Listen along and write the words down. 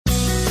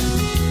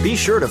Be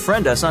sure to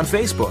friend us on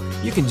Facebook.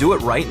 You can do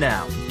it right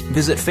now.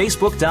 Visit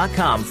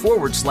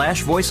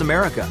facebook.com/Voice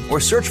America or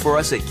search for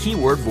us at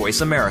keyword Voice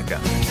America.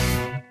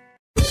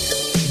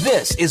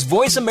 This is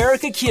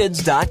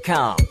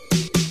VoiceAmericaKids.com.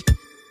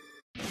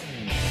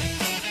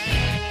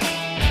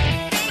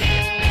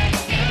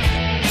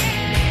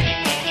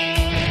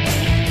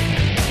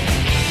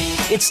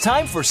 It's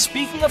time for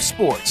Speaking of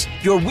Sports,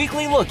 your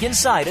weekly look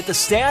inside at the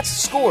stats,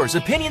 scores,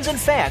 opinions, and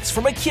facts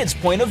from a kid's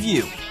point of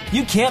view.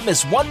 You can't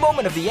miss one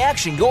moment of the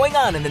action going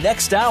on in the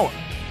next hour.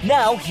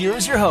 Now,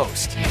 here's your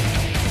host.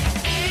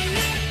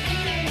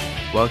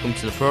 Welcome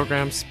to the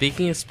program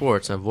Speaking of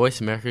Sports on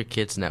Voice America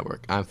Kids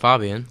Network. I'm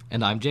Fabian.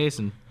 And I'm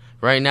Jason.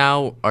 Right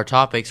now, our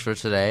topics for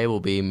today will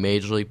be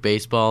Major League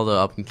Baseball, the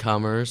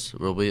up-and-comers.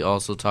 We'll be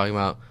also talking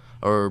about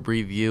our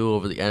review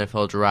over the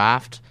NFL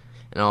Draft,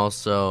 and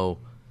also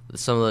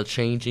some of the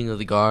changing of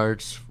the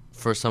guards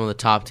for some of the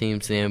top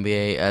teams in the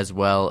NBA, as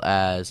well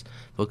as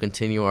we'll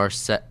continue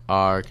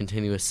our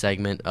continuous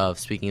segment of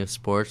Speaking of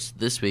Sports.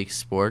 This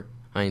week's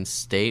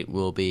state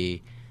will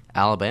be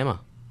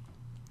Alabama.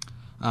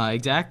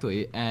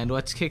 Exactly, and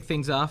let's kick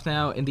things off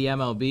now in the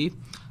MLB.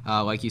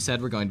 Like you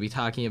said, we're going to be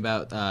talking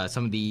about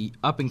some of the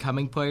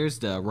up-and-coming players,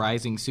 the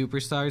rising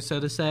superstars, so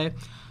to say.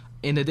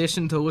 In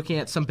addition to looking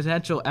at some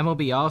potential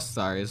MLB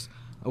All-Stars,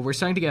 we're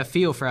starting to get a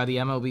feel for how the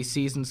MLB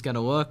season's going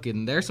to look,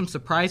 and there are some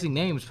surprising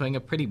names putting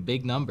up pretty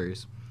big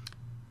numbers.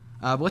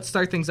 Let's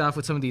start things off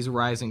with some of these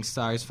rising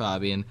stars,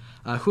 Fabian.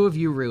 Who have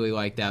you really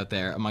liked out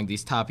there among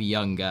these top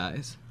young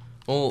guys?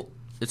 Well,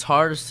 it's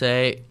hard to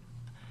say.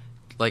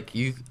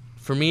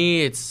 For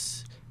me,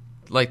 it's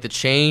like the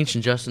change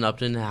in Justin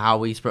Upton,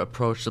 how he's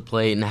approached the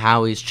plate and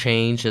how he's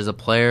changed as a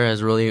player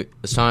has really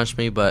astonished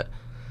me. But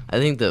I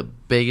think the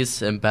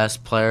biggest and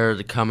best player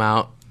to come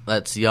out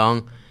that's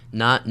young,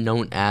 not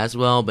known as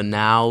well, but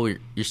now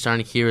you're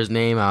starting to hear his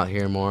name out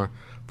here more.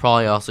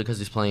 Probably also because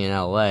he's playing in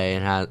LA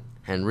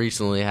and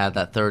recently had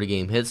that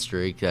 30-game hit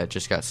streak that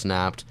just got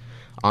snapped.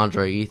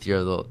 Andre Ethier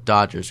of the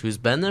Dodgers, who's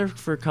been there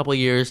for a couple of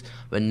years,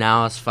 but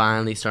now is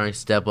finally starting to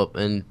step up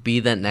and be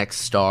that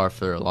next star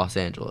for Los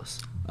Angeles.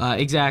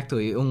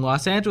 Exactly.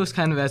 Los Angeles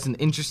kind of has an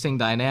interesting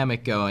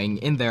dynamic going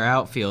in their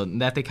outfield, in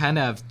that they kind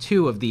of have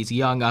two of these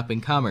young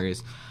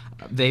up-and-comers.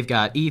 They've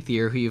got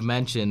Ethier, who you've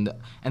mentioned,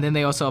 and then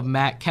they also have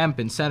Matt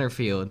Kemp in center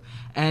field.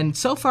 And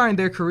so far in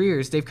their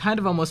careers, they've kind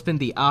of almost been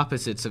the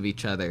opposites of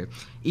each other.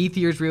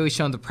 Ethier's really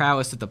shown the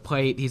prowess at the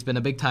plate. He's been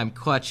a big-time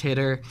clutch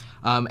hitter,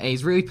 and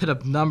he's really put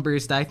up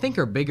numbers that I think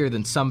are bigger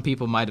than some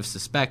people might have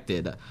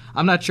suspected.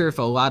 I'm not sure if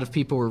a lot of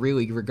people were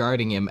really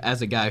regarding him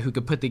as a guy who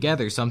could put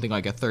together something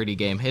like a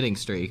 30-game hitting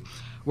streak.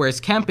 Whereas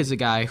Kemp is a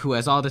guy who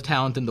has all the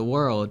talent in the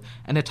world,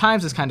 and at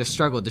times has kind of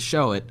struggled to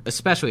show it,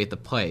 especially at the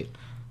plate.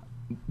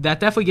 That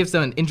definitely gives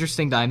them an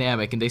interesting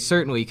dynamic, and they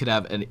certainly could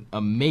have an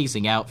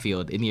amazing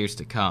outfield in years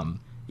to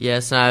come.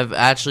 Yes, and I've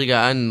actually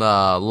gotten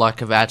the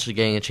luck of actually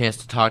getting a chance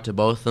to talk to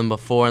both of them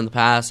before in the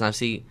past, and I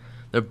see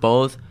they're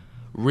both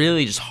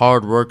really just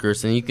hard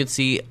workers, and you can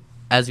see,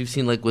 as you've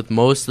seen like with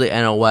most of the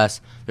NL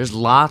West, there's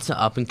lots of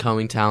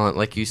up-and-coming talent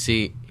like you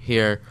see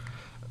here,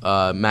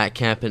 Matt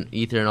Kemp and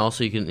Ethier, and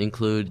also you can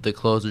include the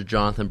closer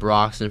Jonathan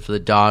Broxton for the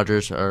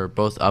Dodgers, are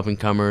both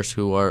up-and-comers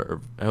who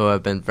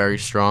have been very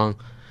strong.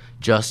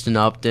 Justin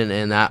Upton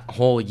and that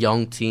whole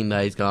young team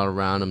that he's got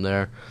around him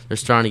there. They're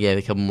starting to get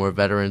a couple more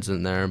veterans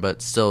in there,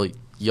 but still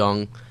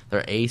young.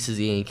 Their ace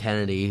is Ian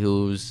Kennedy,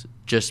 who's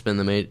just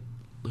been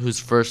whose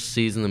first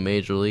season in the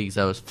major leagues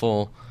that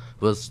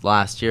was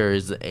last year.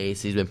 Is the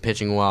ace. He's been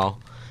pitching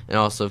well. And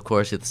also, of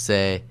course, you have to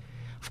say,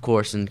 of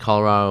course, in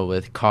Colorado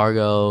with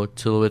Cargo,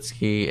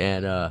 Tulowitzki,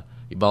 and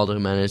Ubaldo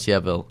Jimenez, you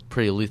have a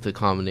pretty lethal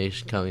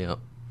combination coming up.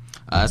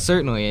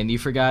 Certainly, and you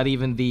forgot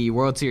even the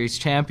World Series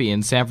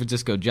champion, San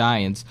Francisco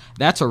Giants.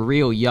 That's a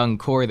real young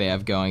core they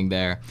have going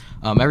there.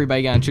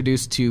 Everybody got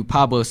introduced to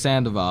Pablo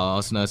Sandoval,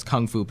 also known as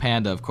Kung Fu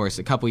Panda, of course,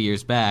 a couple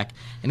years back,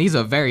 and he's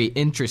a very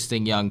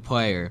interesting young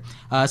player.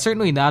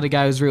 Certainly not a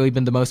guy who's really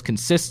been the most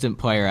consistent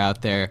player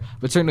out there,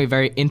 but certainly a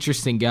very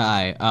interesting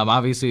guy.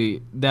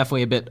 Obviously,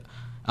 definitely a bit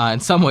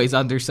in some ways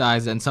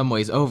undersized and in some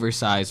ways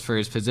oversized for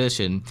his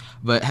position,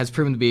 but has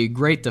proven to be a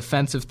great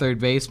defensive third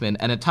baseman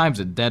and at times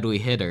a deadly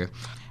hitter.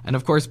 And,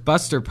 of course,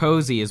 Buster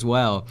Posey as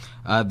well,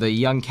 the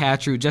young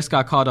catcher who just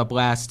got called up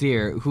last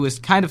year, who has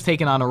kind of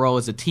taken on a role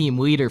as a team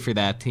leader for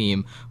that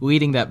team,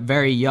 leading that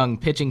very young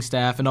pitching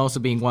staff and also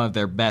being one of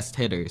their best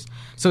hitters.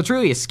 So it's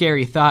really a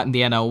scary thought in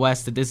the NL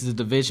West that this is a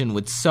division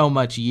with so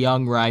much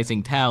young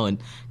rising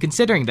talent,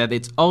 considering that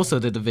it's also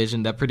the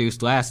division that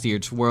produced last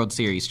year's World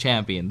Series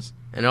champions.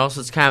 And also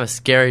it's kind of a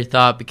scary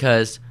thought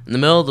because in the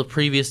middle of the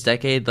previous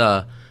decade,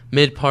 the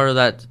mid part of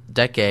that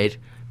decade,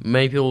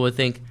 many people would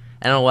think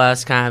NL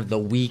West kind of the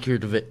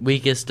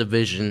weakest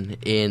division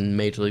in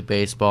Major League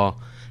Baseball,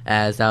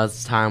 as that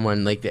was the time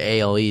when like the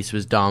AL East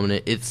was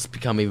dominant. It's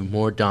become even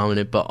more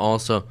dominant, but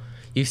also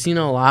you've seen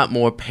a lot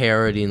more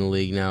parity in the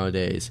league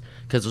nowadays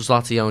because there's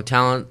lots of young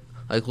talent.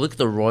 Like look at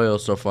the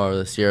Royals so far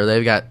this year;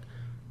 they've got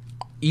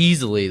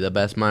easily the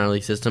best minor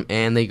league system,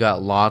 and they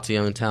got lots of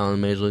young talent at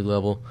the Major League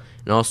level.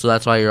 And also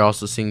that's why you're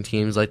also seeing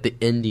teams like the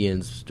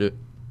Indians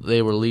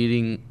they were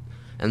leading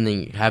and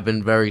they have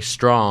been very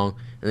strong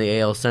in the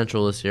AL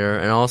Central this year.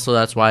 And also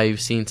that's why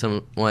you've seen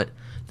somewhat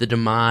the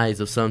demise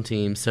of some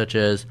teams, such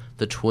as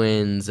the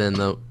Twins and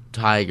the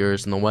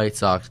Tigers and the White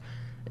Sox.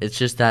 It's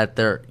just that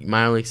their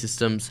minor league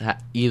systems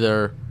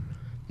either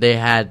they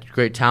had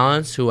great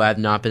talents who have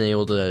not been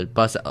able to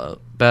bust out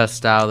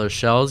of their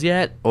shells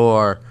yet,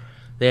 or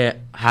they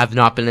have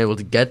not been able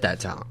to get that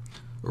talent.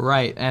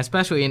 Right, and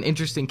especially an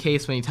interesting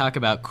case when you talk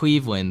about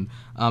Cleveland.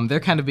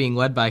 They're kind of being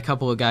led by a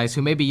couple of guys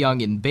who may be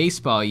young in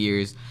baseball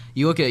years.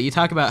 You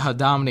talk about how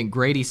dominant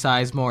Grady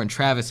Sizemore and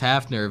Travis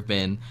Hafner have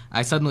been.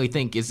 I suddenly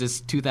think, is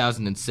this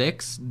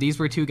 2006? These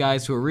were two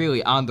guys who are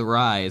really on the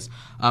rise,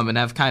 and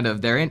have kind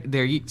of their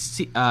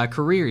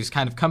careers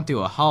kind of come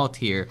to a halt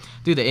here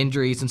due to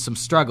injuries and some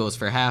struggles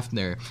for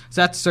Hafner.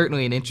 So that's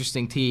certainly an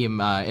interesting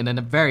team and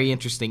a very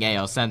interesting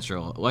AL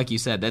Central. Like you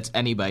said, that's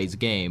anybody's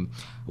game.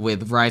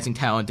 With rising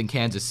talent in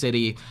Kansas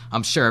City,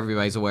 I'm sure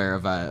everybody's aware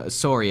of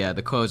Soria,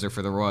 the closer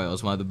for the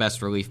Royals, one of the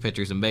best relief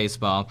pitchers in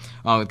baseball,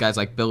 along with guys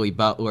like Billy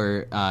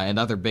Butler and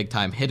other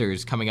big-time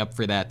hitters coming up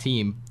for that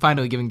team,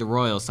 finally giving the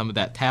Royals some of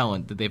that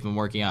talent that they've been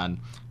working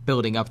on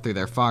building up through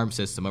their farm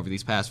system over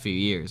these past few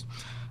years.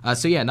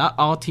 Not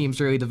all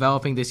teams really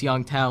developing this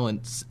young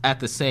talent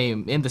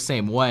in the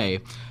same way.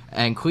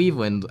 And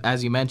Cleveland,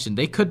 as you mentioned,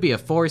 they could be a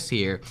force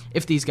here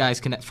if these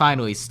guys can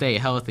finally stay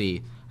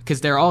healthy,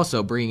 because they're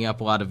also bringing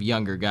up a lot of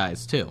younger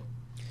guys, too.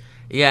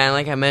 Yeah, and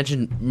like I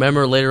mentioned,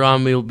 remember later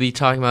on we will be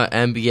talking about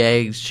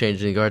NBA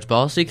changing the guards, but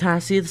also you kind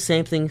of see the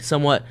same thing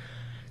somewhat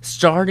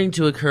starting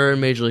to occur in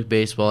Major League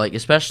Baseball, like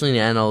especially in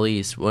the NL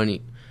East.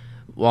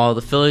 While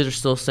the Phillies are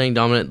still staying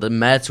dominant, the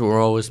Mets were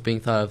always being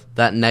thought of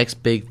that next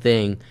big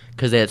thing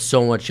because they had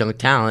so much young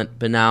talent,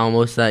 but now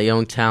most of that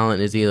young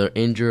talent is either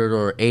injured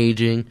or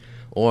aging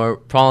or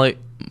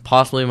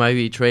possibly might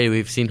be traded.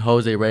 We've seen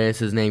Jose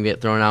Reyes' name get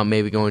thrown out,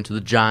 maybe going to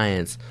the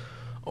Giants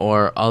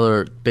or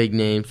other big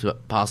names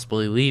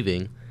possibly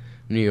leaving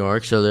New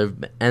York.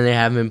 They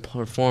have been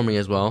performing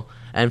as well.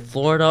 And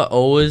Florida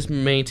always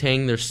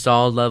maintaining their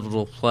solid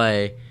level of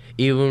play,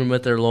 even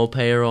with their low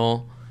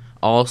payroll.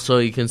 Also,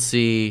 you can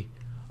see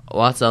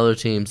lots of other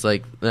teams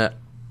like that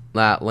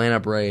Atlanta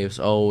Braves,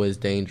 always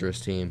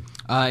dangerous team.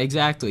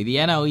 Exactly. The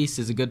NL East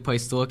is a good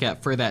place to look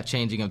at for that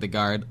changing of the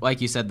guard.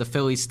 Like you said, the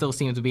Phillies still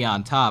seem to be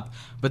on top,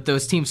 but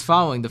those teams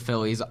following the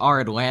Phillies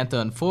are Atlanta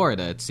and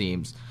Florida, it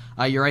seems.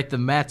 You're right, the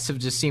Mets have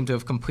just seemed to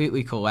have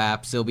completely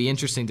collapsed. It'll be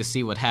interesting to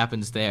see what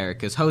happens there,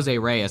 because Jose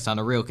Reyes on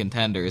a real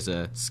contender is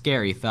a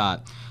scary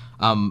thought.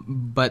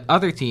 But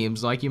other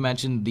teams, like you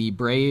mentioned, the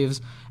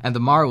Braves and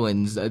the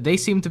Marlins, they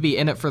seem to be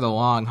in it for the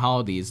long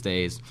haul these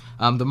days.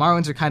 The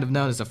Marlins are kind of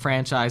known as a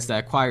franchise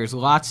that acquires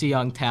lots of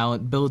young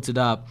talent, builds it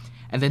up,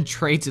 and then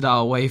trades it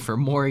all away for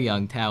more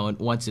young talent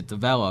once it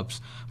develops.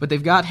 But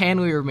they've got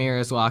Hanley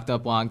Ramirez locked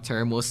up long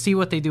term. We'll see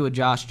what they do with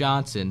Josh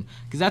Johnson,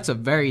 because that's a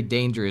very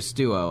dangerous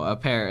duo.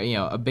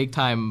 A big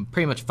time,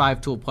 pretty much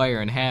 5-tool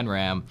player in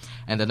Hanram,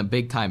 and then a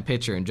big time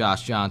pitcher in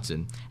Josh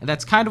Johnson. And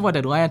that's kind of what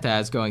Atlanta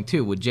has going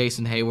too, with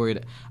Jason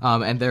Hayward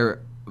and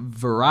their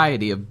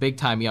variety of big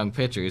time young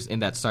pitchers in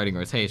that starting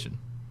rotation.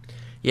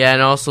 Yeah,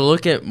 and also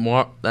look at the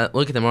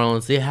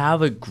Marlins. They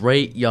have a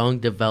great young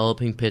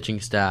developing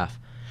pitching staff.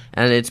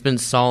 And it's been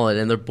solid,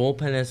 and their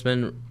bullpen has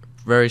been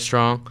very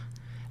strong,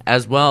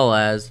 as well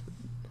as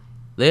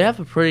they have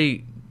a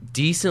pretty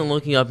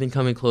decent-looking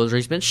up-and-coming closer.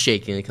 He's been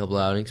shaking a couple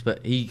outings,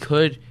 but he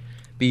could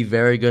be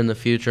very good in the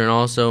future. And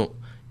also,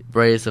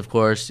 Braves, of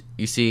course,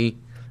 you see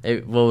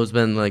what has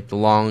been like the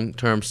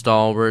long-term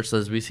stalwarts.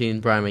 As we've seen,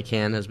 Brian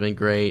McCann has been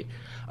great.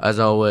 As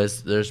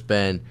always, there's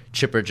been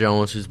Chipper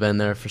Jones, who's been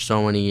there for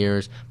so many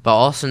years. But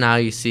also now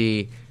you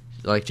see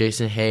like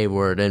Jason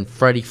Hayward and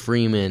Freddie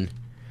Freeman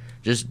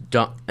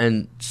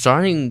and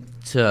starting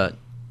to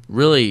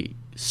really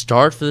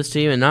start for this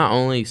team, and not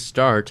only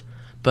start,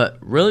 but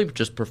really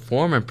just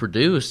perform and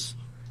produce.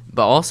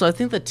 But also, I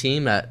think the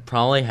team that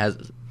probably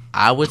has,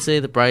 I would say,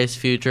 the brightest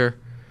future,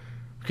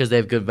 because they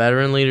have good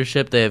veteran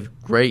leadership, they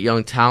have great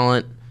young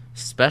talent,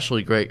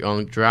 especially great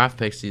young draft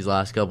picks these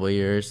last couple of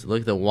years. Look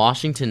at the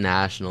Washington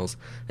Nationals.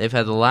 They've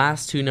had the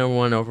last 2 number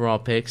 1 overall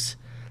picks.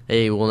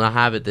 They will not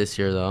have it this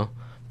year, though.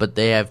 But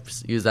they have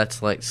used that to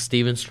select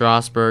Steven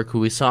Strasburg,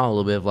 who we saw a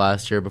little bit of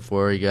last year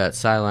before he got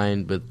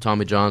sidelined with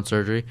Tommy John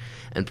surgery,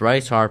 and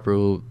Bryce Harper,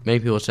 who many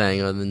people are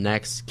saying is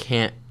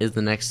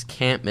the next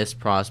can't-miss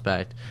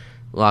prospect.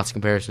 Lots of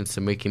comparisons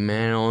to Mickey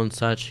Mantle and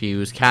such. He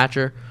was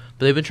catcher,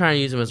 but they've been trying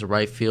to use him as a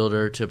right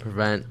fielder to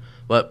prevent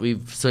what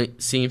we've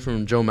seen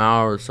from Joe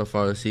Mauer so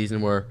far this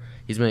season, where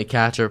he's been a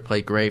catcher,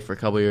 played great for a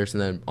couple years, and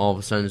then all of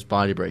a sudden his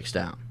body breaks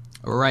down.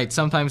 Right.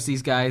 Sometimes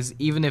these guys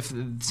even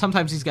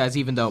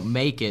don't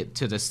make it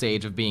to the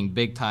stage of being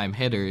big-time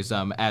hitters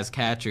as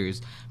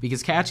catchers,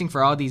 because catching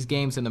for all these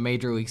games in the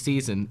Major League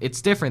season,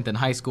 it's different than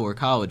high school or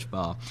college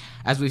ball.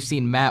 As we've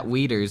seen, Matt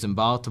Wieters in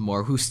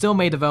Baltimore, who still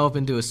may develop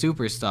into a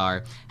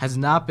superstar, has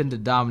not been the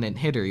dominant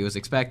hitter he was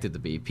expected to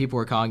be. People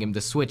were calling him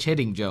the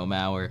switch-hitting Joe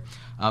Mauer,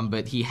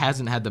 but he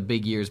hasn't had the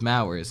big years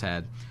Mauer has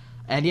had.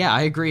 And yeah,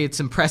 I agree. It's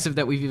impressive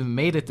that we've even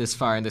made it this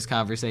far in this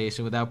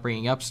conversation without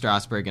bringing up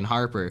Strasburg and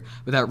Harper,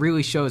 but that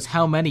really shows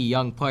how many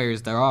young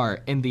players there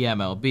are in the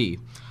MLB.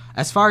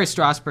 As far as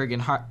Strasburg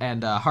and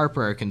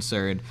Harper are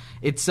concerned,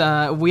 it's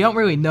we don't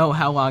really know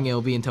how long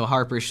it'll be until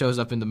Harper shows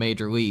up in the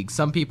major leagues.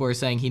 Some people are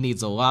saying he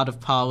needs a lot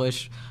of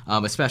polish,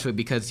 especially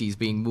because he's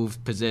being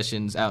moved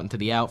positions out into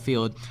the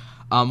outfield.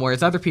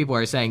 Whereas other people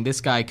are saying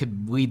this guy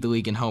could lead the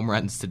league in home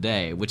runs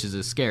today, which is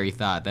a scary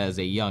thought. That is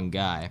a young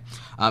guy.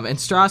 And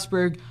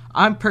Strasburg,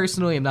 I'm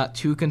personally am not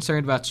too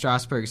concerned about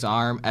Strasburg's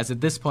arm, as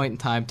at this point in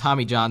time,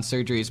 Tommy John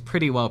surgery is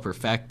pretty well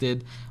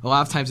perfected. A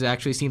lot of times it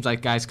actually seems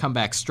like guys come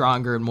back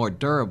stronger and more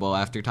durable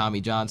after Tommy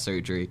John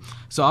surgery.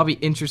 So I'll be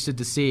interested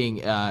to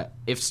seeing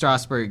if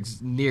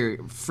Strasburg's near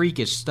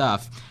freakish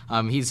stuff.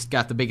 He's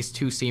got the biggest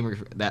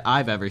two-seamer that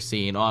I've ever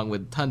seen, along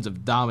with tons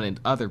of dominant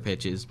other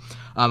pitches.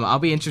 I'll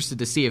be interested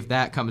to see if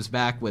that comes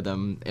back with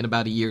him in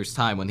about a year's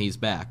time when he's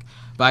back.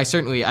 But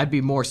I'd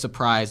be more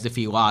surprised if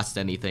he lost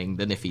anything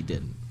than if he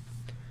didn't.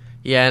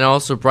 Yeah, and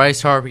also Bryce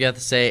Harper, got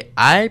to say,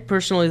 I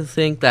personally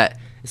think that,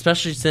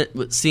 especially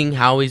seeing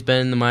how he's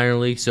been in the minor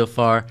league so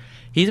far,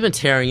 he's been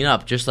tearing it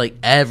up, just like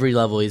every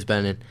level he's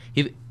been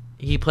in.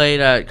 He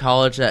played at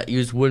college that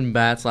used wooden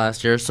bats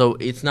last year, so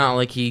it's not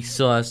like he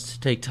still has to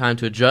take time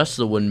to adjust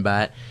to the wooden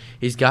bat.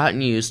 He's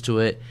gotten used to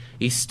it.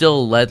 He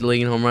still led the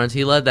league in home runs.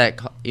 He led that.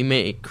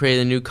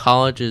 Created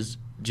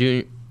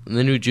the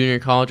new junior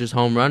college's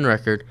home run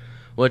record,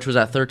 which was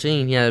at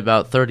 13. He had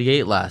about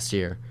 38 last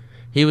year.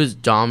 He was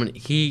dominant.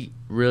 He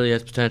really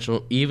has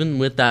potential, even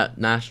with that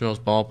Nationals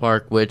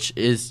ballpark, which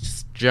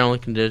is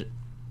generally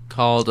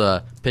called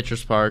a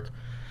pitcher's park.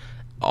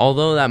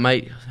 Although that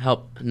might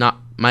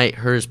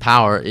hurt his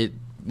power, it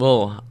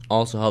will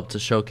also help to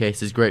showcase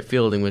his great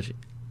fielding,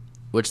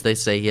 which they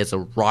say he has a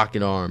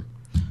rocket arm.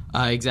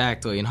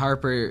 Exactly, and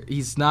Harper,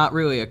 he's not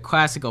really a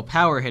classical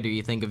power hitter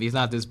you think of. He's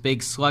not this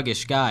big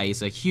sluggish guy.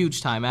 He's a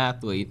huge-time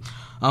athlete.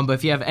 But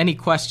if you have any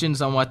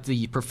questions on what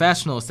the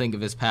professionals think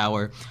of his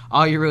power,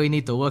 all you really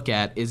need to look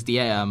at is the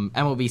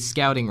MLB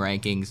scouting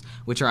rankings,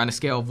 which are on a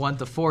scale of 1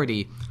 to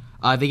 40.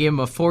 They gave him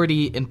a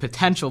 40 in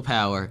potential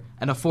power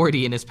and a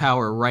 40 in his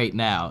power right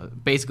now,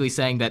 basically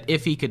saying that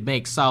if he could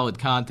make solid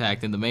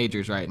contact in the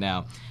majors right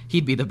now,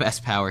 he'd be the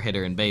best power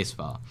hitter in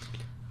baseball.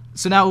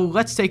 So now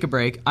let's take a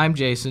break. I'm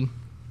Jason.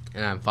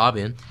 And I'm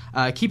Fabian.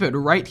 Keep it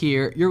right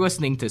here. You're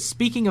listening to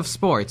Speaking of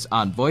Sports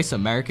on Voice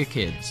America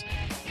Kids.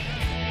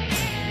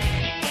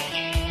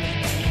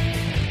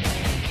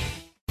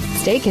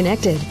 Stay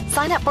connected.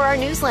 Sign up for our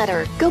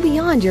newsletter. Go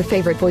beyond your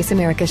favorite Voice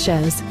America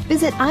shows.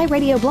 Visit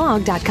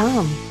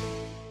iradioblog.com.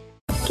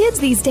 Kids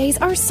these days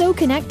are so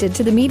connected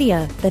to the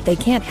media that they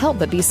can't help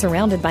but be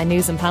surrounded by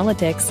news and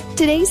politics.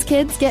 Today's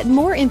kids get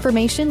more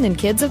information than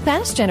kids of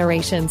past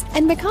generations,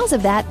 and because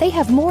of that, they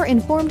have more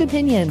informed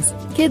opinions.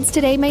 Kids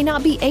today may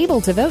not be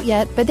able to vote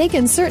yet, but they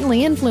can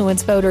certainly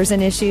influence voters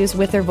and issues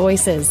with their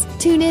voices.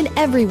 Tune in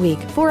every week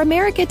for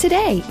America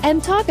Today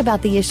and talk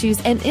about the issues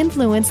and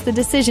influence the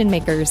decision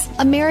makers.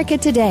 America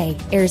Today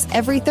airs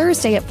every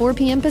Thursday at 4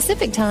 p.m.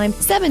 Pacific Time,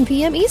 7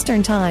 p.m.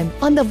 Eastern Time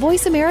on the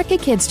Voice America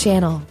Kids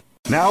channel.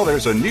 Now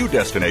there's a new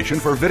destination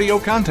for video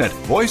content,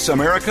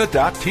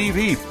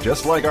 VoiceAmerica.tv,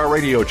 just like our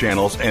radio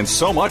channels and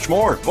so much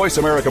more. Voice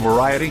America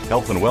Variety,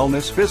 Health and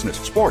Wellness, Business,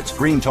 Sports,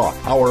 Green Talk,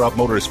 Power Up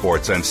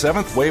Motorsports, and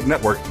Seventh Wave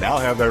Network now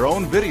have their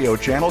own video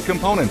channel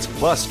components.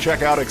 Plus,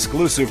 check out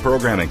exclusive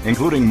programming,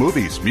 including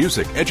movies,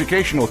 music,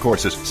 educational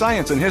courses,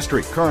 science and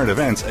history, current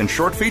events, and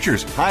short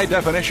features.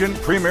 High-definition,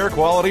 premier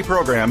quality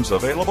programs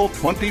available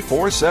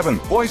 24/7.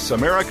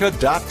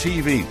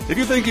 VoiceAmerica.tv. If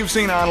you think you've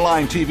seen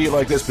online TV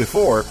like this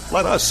before,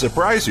 let us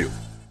surprise you.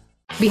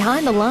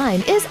 Behind the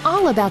Line is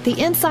all about the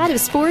inside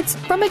of sports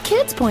from a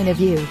kid's point of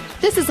view.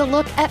 This is a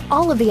look at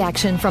all of the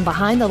action from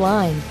behind the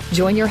line.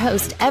 Join your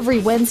host every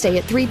Wednesday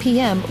at 3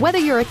 p.m., whether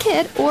you're a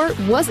kid or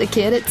was a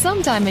kid at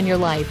some time in your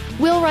life.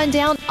 We'll run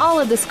down all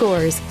of the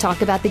scores,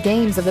 talk about the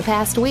games of the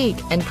past week,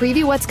 and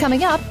preview what's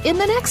coming up in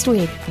the next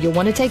week. You'll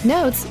want to take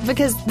notes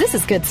because this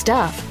is good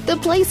stuff. The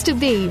place to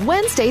be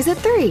Wednesdays at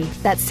 3.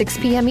 That's 6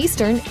 p.m.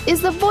 Eastern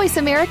is the Voice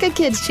America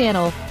Kids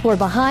channel for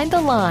Behind the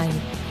Line.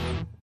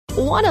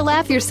 Want to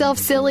laugh yourself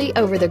silly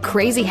over the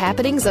crazy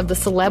happenings of the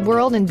celeb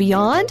world and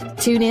beyond?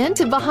 Tune in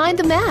to Behind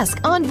the Mask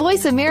on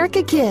Voice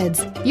America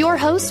Kids. Your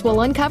hosts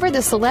will uncover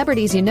the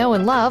celebrities you know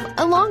and love,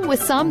 along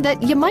with some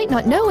that you might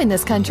not know in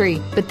this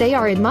country, but they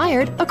are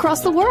admired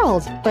across the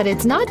world. But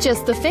it's not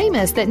just the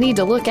famous that need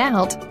to look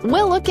out.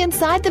 We'll look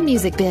inside the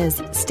music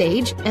biz,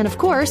 stage, and of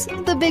course,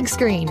 the big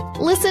screen.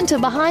 Listen to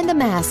Behind the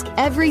Mask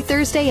every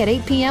Thursday at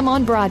 8 p.m.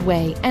 on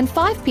Broadway and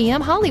 5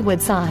 p.m.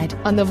 Hollywood side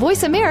on the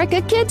Voice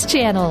America Kids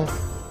channel.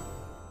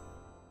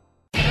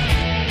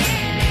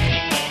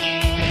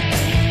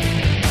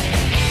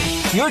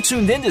 You're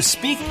tuned in to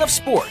Speaking of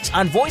Sports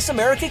on Voice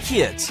America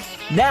Kids.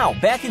 Now,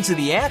 back into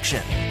the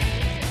action.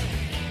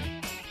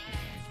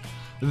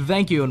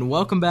 Thank you, and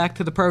welcome back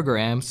to the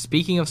program,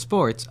 Speaking of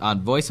Sports on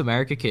Voice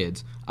America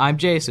Kids. I'm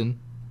Jason.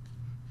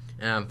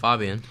 And I'm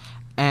Fabian.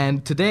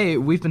 And today,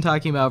 we've been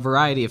talking about a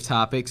variety of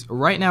topics.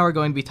 Right now, we're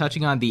going to be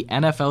touching on the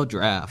NFL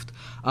Draft.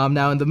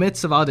 Now, in the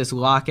midst of all this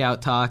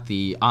lockout talk,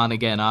 the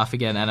on-again,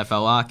 off-again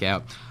NFL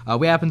lockout,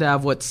 we happen to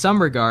have what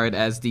some regard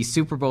as the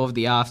Super Bowl of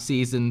the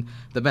offseason,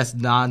 the best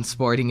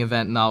non-sporting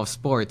event in all of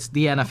sports,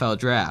 the NFL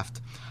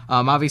Draft.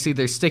 Obviously,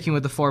 they're sticking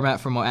with the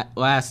format from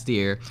last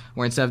year,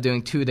 where instead of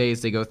doing 2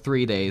 days, they go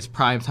 3 days.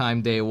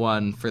 Primetime day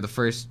 1 for the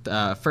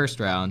first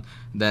round,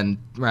 then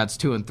rounds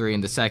 2 and 3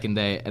 in the second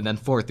day, and then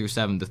 4 through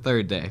 7 the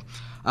third day.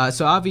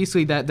 So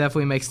obviously, that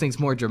definitely makes things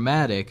more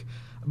dramatic.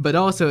 But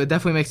also, it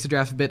definitely makes the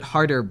draft a bit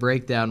harder to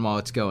break down while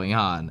it's going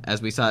on.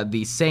 As we saw,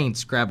 the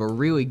Saints grab a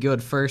really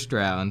good first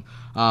round,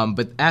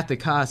 but at the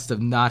cost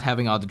of not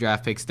having all the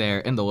draft picks there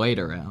in the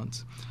later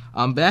rounds.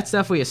 But that's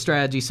definitely a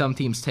strategy some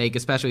teams take,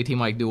 especially a team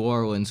like New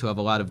Orleans, who have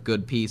a lot of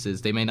good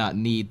pieces. They may not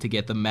need to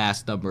get the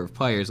mass number of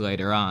players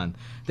later on.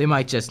 They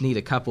might just need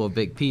a couple of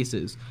big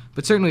pieces.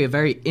 But certainly a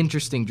very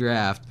interesting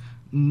draft.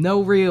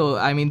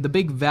 The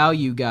big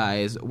value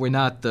guys were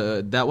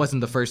that wasn't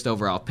the first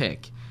overall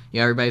pick.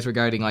 Everybody's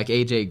regarding like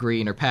A.J.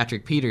 Green or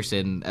Patrick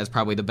Peterson as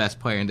probably the best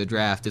player in the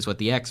draft, is what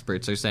the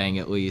experts are saying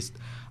at least.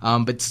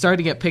 But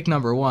starting at pick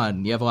number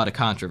 1, you have a lot of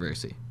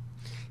controversy.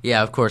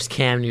 Yeah, of course,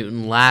 Cam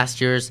Newton,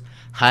 last year's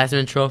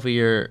Heisman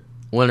Trophy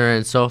winner,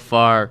 and so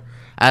far,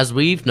 as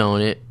we've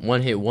known it,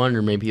 one-hit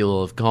wonder, maybe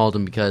people have called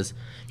him, because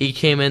he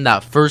came in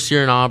that first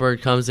year in Auburn,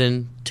 comes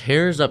in,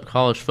 tears up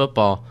college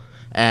football,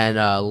 and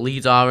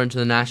leads Auburn to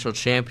the national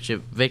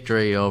championship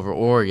victory over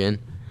Oregon.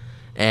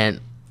 But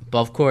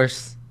of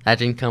course, that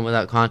didn't come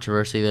without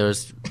controversy. There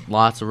was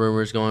lots of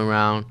rumors going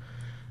around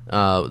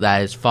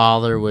that his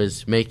father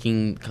was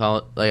making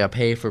a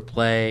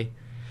pay-for-play,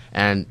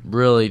 and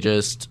really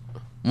just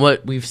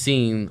what we've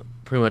seen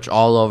pretty much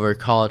all over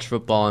college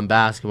football and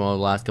basketball over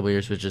the last couple of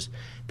years was just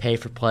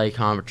pay-for-play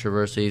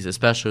controversies,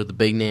 especially with the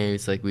big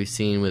names like we've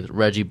seen with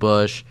Reggie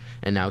Bush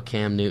and now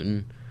Cam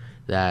Newton.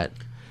 But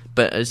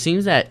it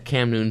seems that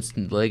Cam Newton's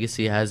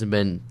legacy hasn't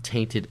been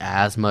tainted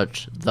as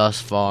much thus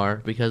far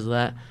because of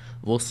that.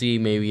 We'll see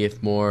maybe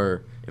if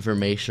more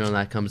information on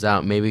that comes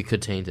out, maybe it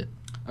could taint it.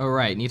 Oh,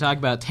 right. And you talk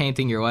about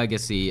tainting your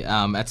legacy.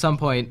 At some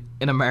point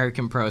in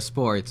American pro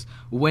sports,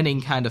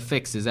 winning kind of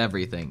fixes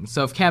everything.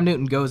 So if Cam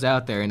Newton goes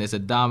out there and is a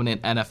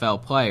dominant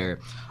NFL player,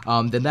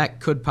 then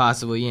that could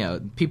possibly,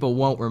 people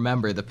won't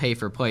remember the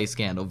pay-for-play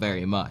scandal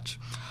very much.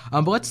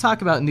 But let's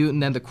talk about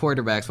Newton and the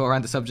quarterbacks while we're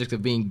on the subject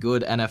of being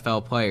good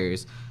NFL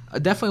players.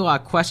 Definitely a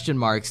lot of question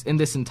marks in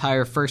this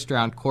entire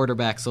first-round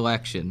quarterback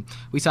selection.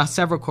 We saw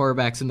several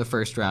quarterbacks in the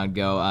first round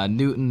go.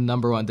 Newton,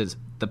 number 1 to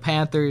the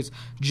Panthers,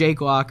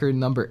 Jake Locker,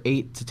 number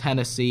 8 to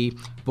Tennessee,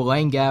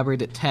 Blaine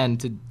Gabbert at 10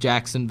 to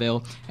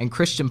Jacksonville, and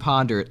Christian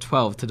Ponder at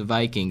 12 to the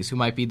Vikings, who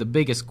might be the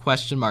biggest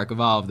question mark of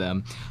all of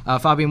them.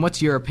 Fabian,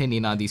 what's your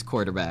opinion on these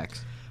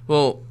quarterbacks?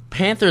 Well,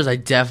 Panthers, I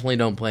definitely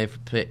don't blame for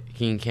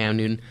picking Cam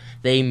Newton.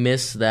 They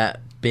miss that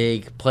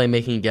big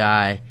playmaking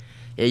guy.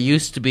 It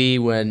used to be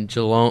when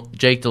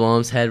Jake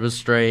Delhomme's head was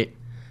straight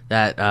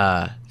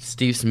that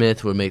Steve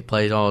Smith would make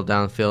plays all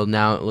down the field.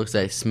 Now it looks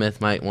like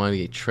Smith might want to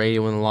get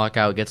traded when the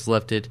lockout gets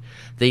lifted.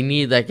 They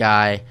need that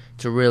guy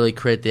to really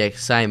create the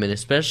excitement,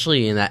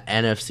 especially in that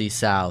NFC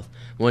South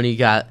when you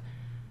got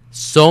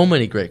so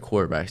many great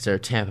quarterbacks there.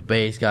 Tampa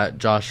Bay's got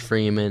Josh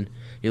Freeman.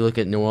 You look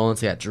at New Orleans,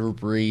 they got Drew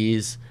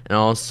Brees, and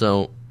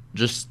also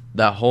just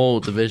that whole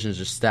division is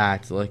just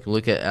stacked. Like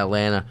look at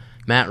Atlanta,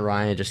 Matt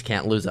Ryan just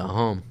can't lose at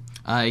home.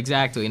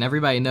 Exactly, and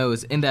everybody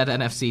knows in that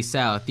NFC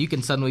South, you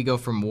can suddenly go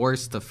from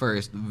worst to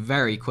first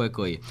very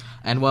quickly.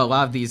 And what a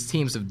lot of these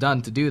teams have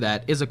done to do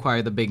that is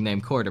acquire the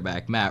big-name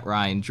quarterback, Matt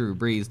Ryan, Drew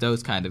Brees,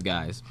 those kind of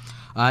guys.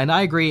 And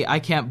I agree, I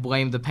can't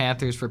blame the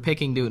Panthers for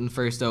picking Newton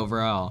first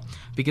overall,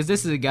 because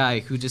this is a guy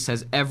who just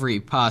has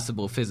every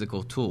possible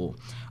physical tool.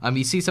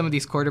 You see some of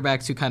these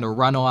quarterbacks who kind of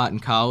run a lot in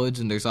college,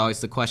 and there's always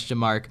the question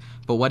mark,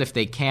 but what if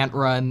they can't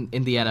run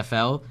in the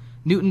NFL?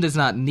 Newton does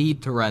not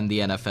need to run the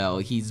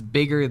NFL. He's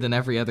bigger than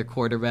every other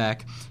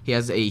quarterback. He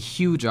has a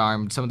huge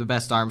arm, some of the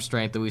best arm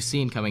strength that we've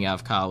seen coming out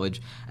of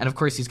college. And, of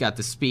course, he's got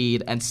the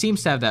speed and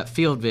seems to have that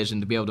field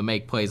vision to be able to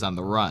make plays on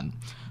the run.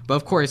 But,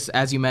 of course,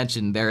 as you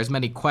mentioned, there are as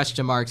many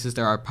question marks as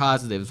there are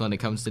positives when it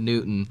comes to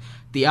Newton.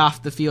 The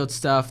off-the-field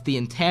stuff, the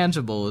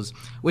intangibles,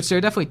 which there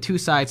are definitely two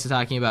sides to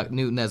talking about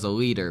Newton as a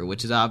leader,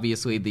 which is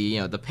obviously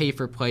the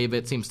pay-for-play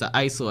bit seems to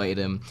isolate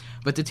him,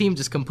 but the team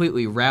just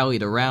completely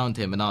rallied around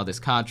him in all this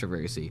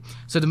controversy.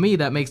 So to me,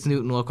 that makes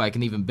Newton look like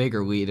an even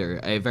bigger leader,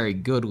 a very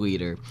good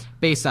leader,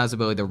 based on his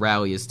ability to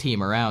rally his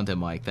team around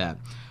him like that.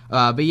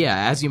 But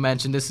yeah, as you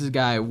mentioned, this is a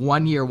guy,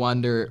 one-year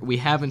wonder. We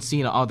haven't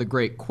seen all the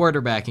great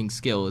quarterbacking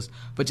skills,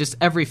 but just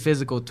every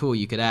physical tool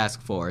you could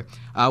ask for,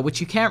 which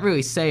you can't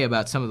really say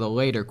about some of the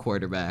later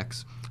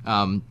quarterbacks.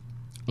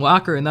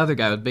 Locker, another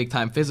guy with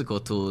big-time physical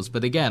tools,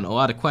 but again, a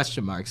lot of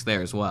question marks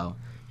there as well.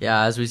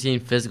 Yeah, as we've seen,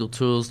 physical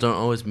tools don't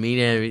always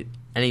mean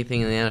anything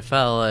in the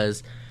NFL,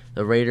 as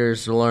the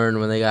Raiders learned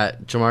when they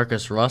got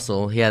Jamarcus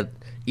Russell. He had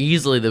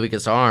easily the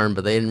biggest arm,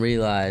 but they didn't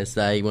realize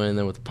that he went in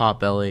there with a pot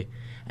belly.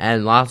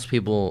 And lots of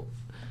people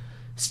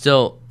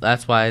still,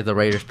 that's why the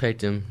Raiders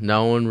picked him.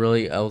 No one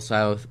really else,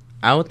 I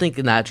would think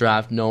in that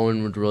draft, no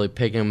one would really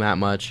pick him that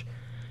much.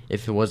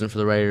 if it wasn't for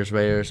the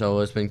Raiders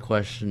always been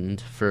questioned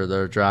for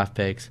their draft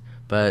picks,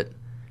 but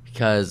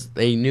because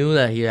they knew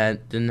that he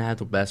didn't have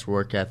the best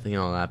work ethic and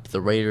all that. But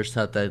the Raiders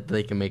thought that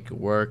they could make it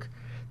work.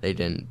 They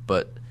didn't.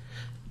 But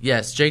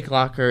yes, Jake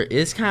Locker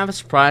is kind of a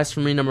surprise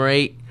for me, number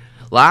 8.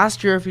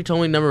 Last year, if you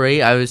told me number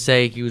 8, I would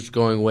say he was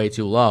going way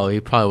too low.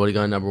 He probably would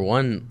have gone number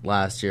 1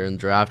 last year in the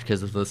draft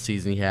because of the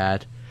season he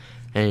had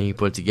and he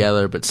put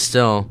together. But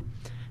still,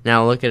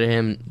 now look at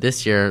him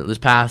this year. This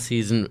past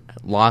season,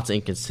 lots of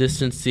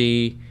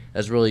inconsistency.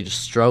 Has really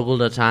just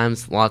struggled at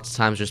times. Lots of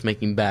times just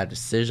making bad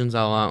decisions a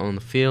lot on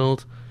the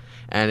field.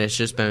 And it's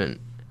just been,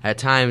 at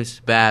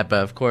times, bad.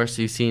 But, of course,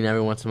 you've seen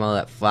every once in a while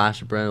that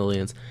flash of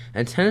brilliance.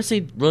 And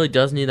Tennessee really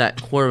does need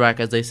that quarterback.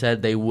 As they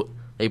said, they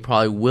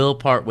probably will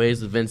part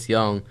ways with Vince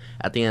Young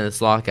at the end of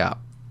this lockout.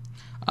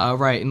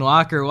 Right, and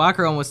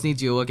Locker almost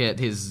needs you to look at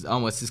his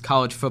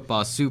college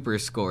football super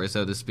score,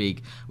 so to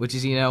speak, which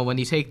is, when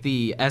you take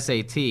the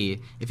SAT,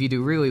 if you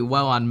do really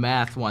well on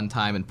math one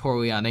time and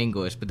poorly on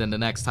English, but then the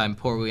next time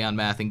poorly on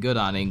math and good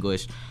on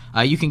English,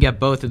 you can get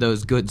both of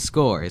those good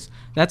scores.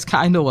 That's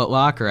kind of what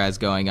Locker has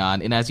going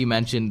on, and as you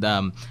mentioned,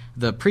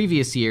 the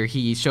previous year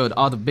he showed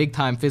all the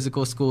big-time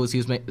physical tools.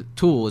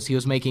 He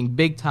was making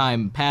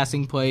big-time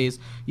passing plays,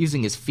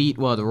 using his feet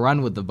well to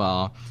run with the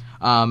ball.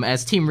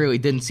 As team really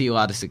didn't see a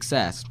lot of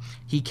success.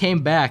 He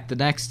came back the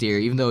next year,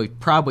 even though he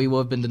probably would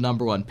have been the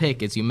number 1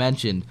 pick, as you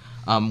mentioned,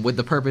 with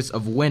the purpose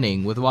of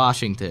winning with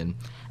Washington.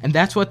 And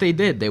that's what they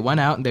did. They went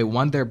out and they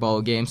won their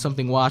bowl game,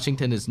 something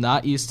Washington is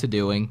not used to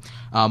doing.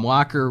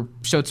 Locker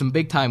showed some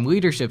big-time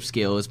leadership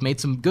skills,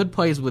 made some good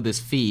plays with his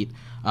feet,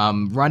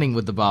 running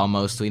with the ball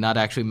mostly, not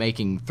actually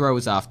making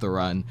throws off the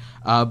run,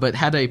 but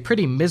had a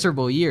pretty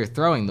miserable year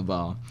throwing the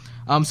ball.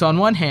 So on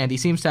one hand, he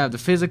seems to have the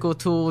physical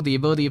tool, the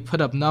ability to put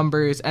up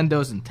numbers, and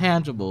those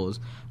intangibles,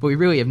 but we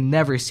really have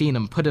never seen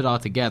him put it all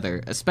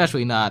together,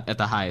 especially not at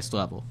the highest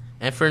level.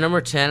 And for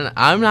number 10,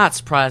 I'm not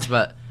surprised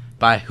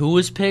by who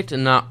was picked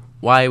and not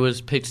why he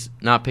was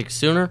not picked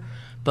sooner,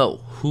 but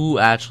who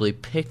actually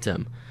picked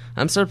him.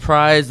 I'm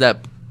surprised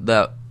that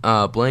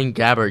Blaine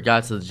Gabbert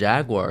got to the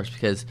Jaguars,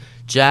 because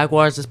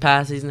Jaguars this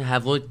past season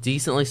have looked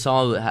decently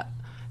solid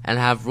and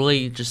have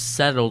really just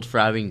settled for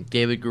having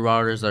David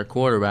Garrard as their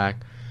quarterback.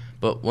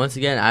 But once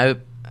again,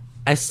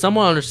 I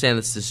somewhat understand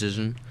this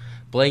decision.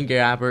 Blaine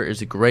Gabbert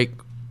is a great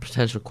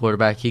potential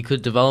quarterback. He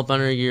could develop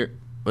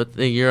with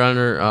a year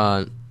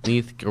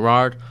underneath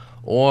Garrard,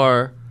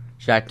 or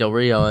Jack Del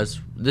Rio, as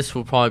this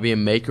will probably be a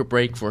make or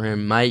break for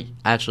him. Might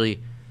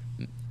actually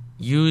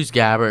use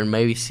Gabbert and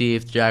maybe see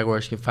if the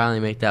Jaguars can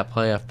finally make that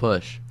playoff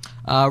push.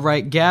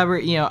 Right,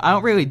 Gabbert, I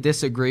don't really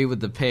disagree with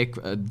the pick,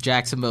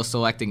 Jacksonville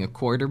selecting a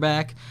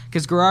quarterback,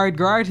 because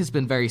Garrard has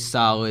been very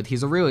solid.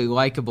 He's a really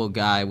likable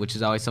guy, which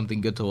is always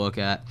something good to look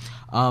at.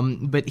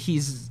 But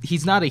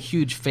he's not a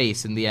huge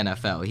face in the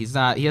NFL. He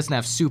doesn't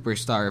have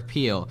superstar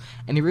appeal,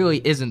 and he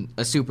really isn't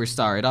a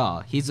superstar at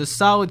all. He's a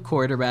solid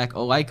quarterback,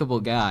 a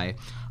likable guy,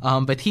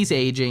 but he's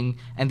aging,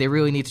 and they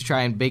really need to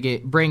try and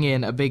bring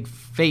in a big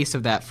face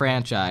of that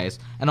franchise,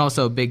 and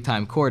also a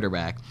big-time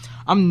quarterback.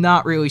 I'm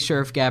not really sure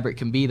if Gabbert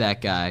can be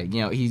that guy.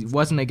 He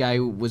wasn't a guy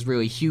who was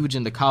really huge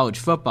in the college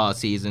football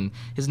season.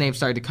 His name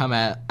started to come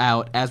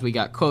out as we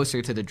got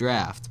closer to the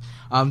draft.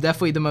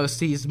 Definitely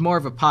he's more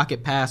of a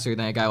pocket passer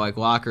than a guy like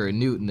Locker or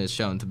Newton is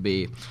shown to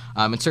be.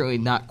 And certainly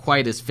not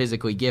quite as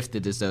physically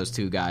gifted as those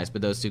two guys,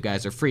 but those two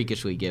guys are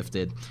freakishly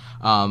gifted.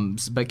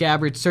 But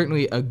Gabbert's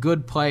certainly a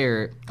good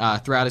player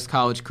throughout his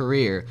college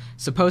career,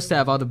 supposed to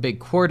have all the big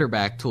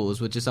quarterback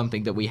tools, which is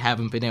something that we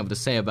haven't been able to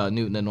say about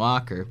Newton and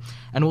Locker.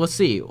 And we'll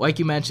see. Like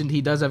you mentioned,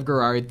 he does have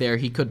Garrard there.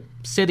 He could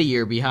sit a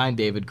year behind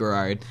David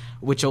Garrard,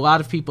 which a lot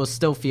of people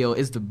still feel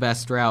is the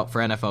best route for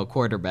NFL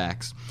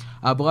quarterbacks.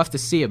 But we'll have to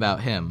see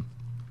about him.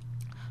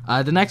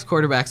 The next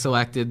quarterback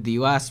selected, the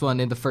last one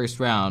in the first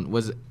round,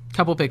 was a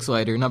couple picks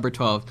later, number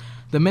 12.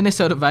 The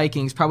Minnesota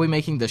Vikings, probably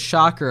making the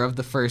shocker of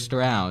the first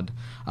round.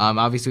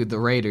 Obviously, with the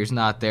Raiders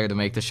not there to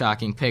make the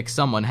shocking pick,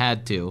 someone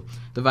had to.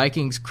 The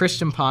Vikings,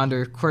 Christian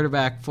Ponder,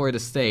 quarterback, Florida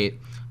State.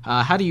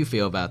 How do you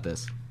feel about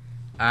this?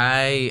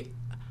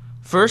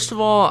 First of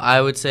all, I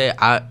would say,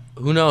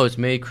 who knows,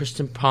 maybe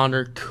Christian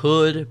Ponder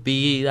could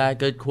be that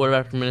good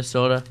quarterback for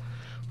Minnesota.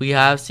 We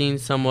have seen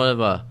somewhat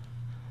of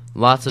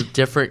lots of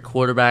different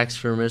quarterbacks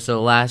for Minnesota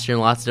last year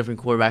and lots of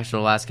different quarterbacks for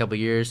the last couple of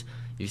years.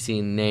 You've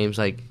seen names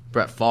like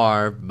Brett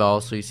Favre, but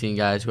also you've seen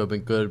guys who have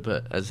been good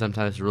but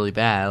sometimes really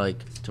bad, like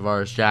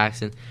Tavares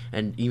Jackson,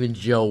 and even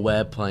Joe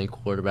Webb playing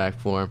quarterback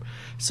for him.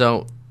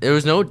 So there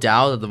was no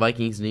doubt that the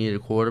Vikings needed a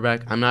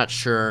quarterback. I'm not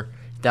sure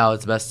that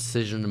was the best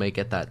decision to make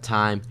at that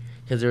time,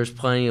 because there's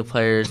plenty of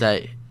players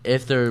that,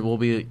 if there will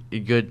be a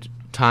good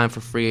time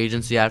for free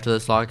agency after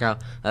this lockout,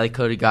 that they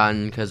could have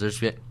gotten, because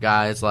there's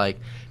guys like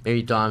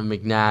maybe Donovan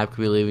McNabb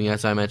could be leaving,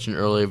 as I mentioned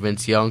earlier.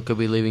 Vince Young could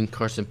be leaving.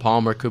 Carson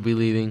Palmer could be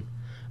leaving.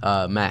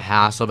 Matt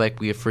Hasselbeck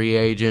could be a free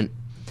agent.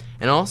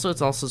 And also,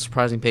 it's also a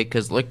surprising pick,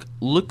 because look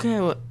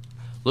who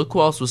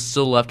else was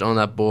still left on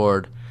that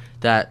board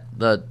that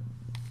the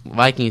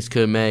Vikings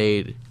could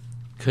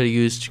have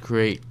used to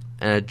create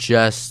and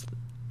address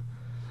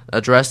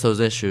those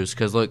issues.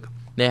 Because look,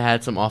 They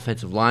had some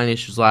offensive line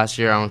issues last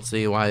year. I don't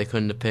see why they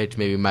couldn't have picked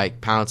maybe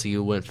Mike Pouncey,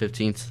 who went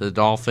 15th to the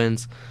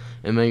Dolphins.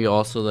 And maybe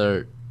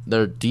also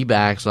their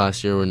D-backs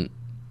last year were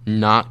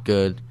not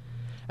good,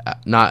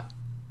 not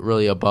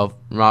really up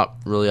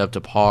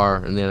to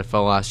par in the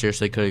NFL last year,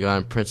 so they could have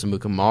gotten Prince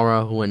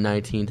Amukamara, who went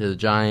 19 to the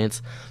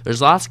Giants.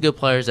 There's lots of good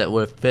players that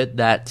would have fit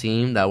that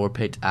team that were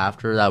picked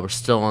after that were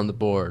still on the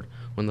board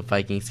when the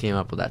Vikings came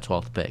up with that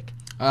 12th pick.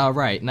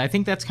 Right, and I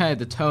think that's kind of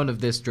the tone of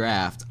this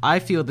draft. I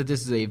feel that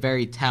this is a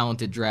very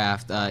talented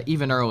draft,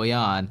 even early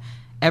on,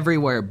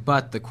 everywhere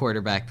but the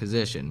quarterback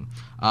position,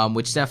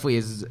 which definitely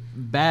is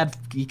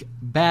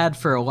bad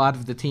for a lot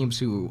of the teams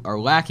who are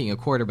lacking a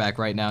quarterback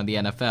right now in the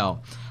NFL.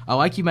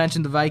 Like you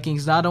mentioned, the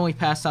Vikings not only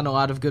passed on a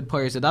lot of good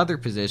players at other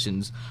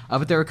positions,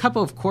 but there were a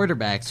couple of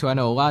quarterbacks who I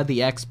know a lot of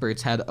the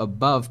experts had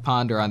above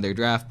Ponder on their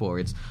draft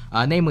boards,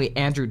 namely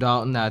Andrew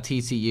Dalton out of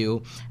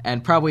TCU,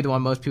 and probably the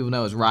one most people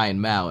know is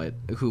Ryan Mallett,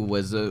 who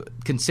was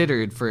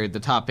considered for the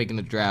top pick in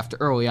the draft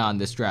early on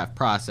this draft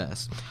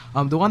process.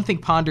 The one thing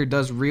Ponder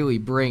does really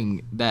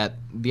bring that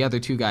the other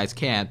two guys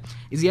can't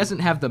is he doesn't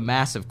have the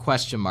massive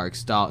question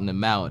marks Dalton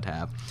and Mallett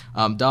have.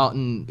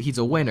 Dalton, he's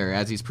a winner,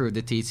 as he's proved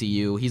at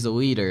TCU. He's a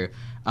leader.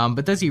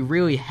 But does he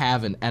really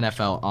have an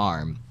NFL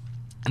arm?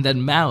 And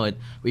then Mallett,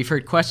 we've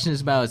heard questions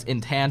about his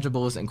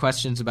intangibles and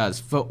questions about his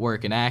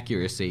footwork and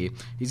accuracy.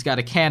 He's got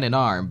a cannon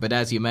arm, but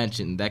as you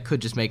mentioned, that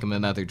could just make him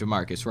another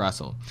DeMarcus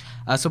Russell.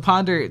 So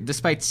Ponder,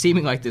 despite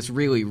seeming like this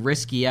really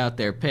risky out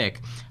there pick,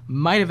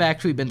 might have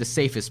actually been the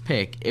safest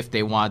pick if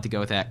they wanted to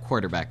go with that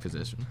quarterback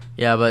position.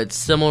 Yeah, but it's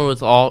similar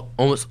with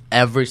almost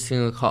every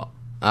single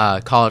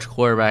college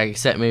quarterback,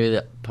 except maybe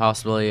the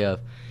possibility of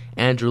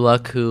Andrew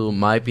Luck, who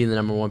might be the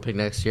number one pick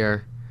next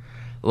year.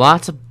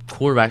 Lots of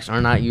quarterbacks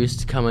are not used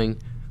to coming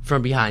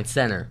from behind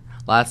center.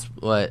 That's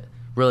what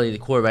really the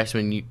quarterbacks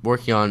have been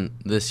working on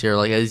this year.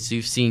 Like, as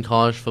you've seen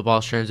college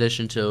football's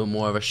transition to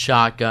more of a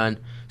shotgun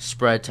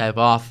spread type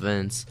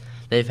offense,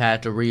 they've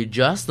had to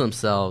readjust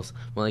themselves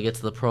when they get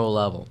to the pro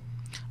level.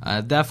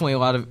 Definitely a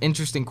lot of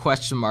interesting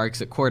question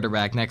marks at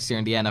quarterback next year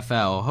in the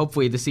NFL.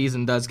 Hopefully the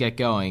season does get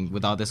going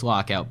with all this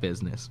lockout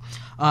business.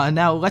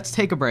 Now let's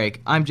take a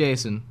break. I'm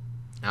Jason.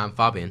 I'm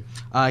Fabian.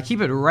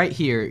 Keep it right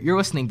here. You're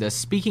listening to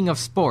Speaking of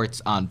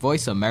Sports on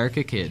Voice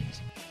America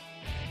Kids.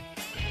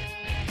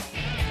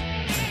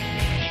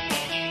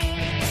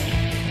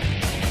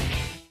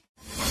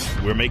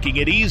 We're making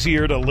it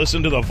easier to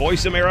listen to the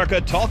Voice America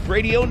Talk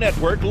Radio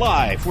Network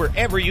live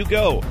wherever you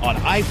go on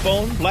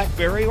iPhone,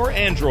 BlackBerry, or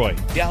Android.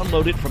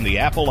 Download it from the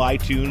Apple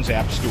iTunes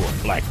App Store,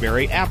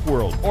 BlackBerry App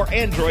World, or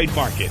Android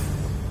Market.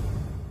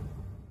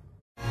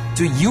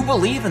 Do you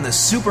believe in the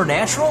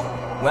supernatural?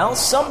 Well,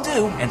 some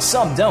do and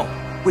some don't,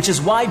 which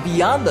is why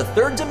Beyond the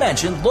Third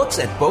Dimension looks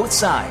at both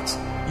sides.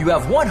 You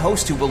have one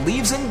host who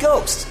believes in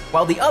ghosts,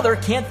 while the other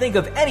can't think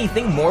of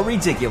anything more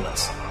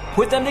ridiculous.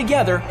 Put them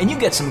together and you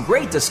get some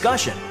great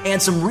discussion and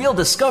some real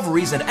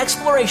discoveries and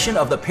exploration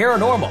of the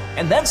paranormal,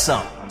 and then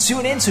some.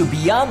 Tune in to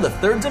Beyond the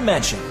Third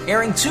Dimension,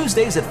 airing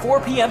Tuesdays at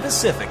 4 p.m.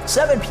 Pacific,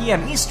 7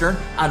 p.m. Eastern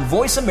on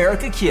Voice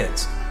America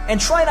Kids.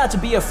 And try not to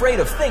be afraid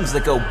of things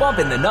that go bump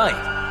in the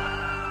night.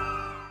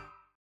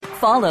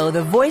 Follow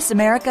the Voice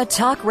America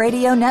Talk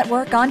Radio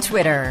Network on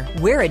Twitter.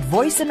 We're at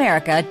Voice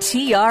America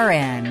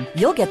TRN.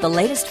 You'll get the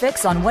latest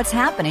fix on what's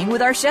happening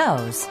with our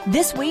shows,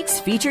 this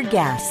week's featured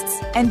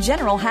guests, and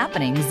general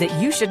happenings that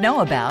you should know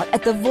about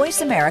at the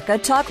Voice America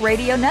Talk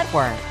Radio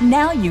Network.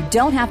 Now you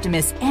don't have to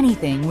miss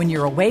anything when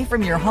you're away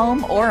from your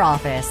home or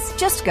office.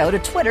 Just go to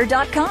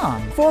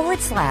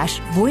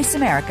twitter.com/Voice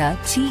America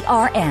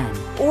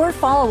TRN or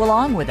follow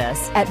along with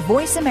us at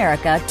Voice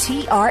America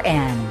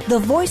TRN, the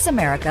Voice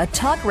America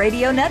Talk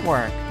Radio Network.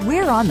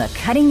 We're on the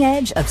cutting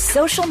edge of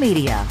social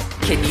media.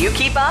 Can you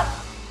keep up?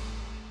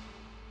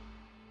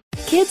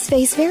 Kids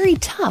face very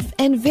tough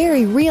and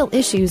very real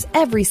issues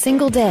every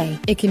single day.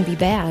 It can be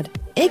bad.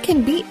 It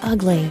can be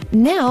ugly.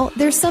 Now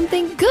there's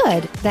something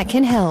good that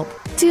can help.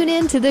 Tune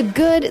in to The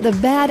Good, the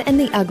Bad, and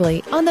the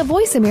Ugly on the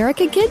Voice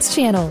America Kids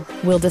channel.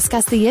 We'll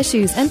discuss the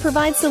issues and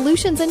provide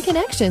solutions and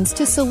connections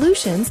to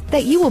solutions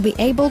that you will be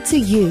able to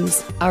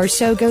use. Our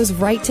show goes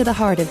right to the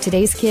heart of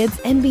today's kids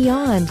and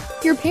beyond.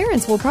 Your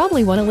parents will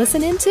probably want to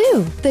listen in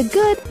too. The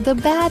Good, the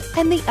Bad,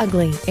 and the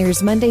Ugly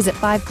airs Mondays at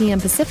 5 p.m.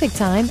 Pacific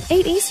Time,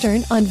 8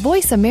 Eastern on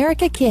Voice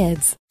America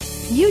Kids.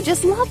 You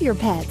just love your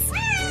pets,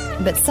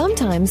 but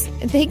sometimes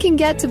they can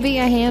get to be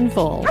a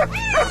handful.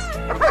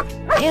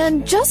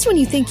 And just when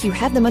you think you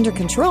have them under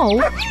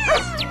control,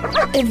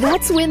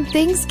 that's when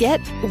things get,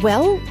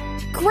 well,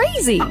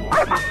 crazy.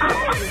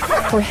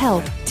 For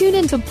help, tune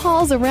in to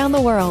Paws Around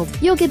the World.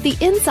 You'll get the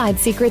inside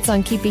secrets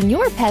on keeping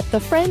your pet the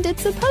friend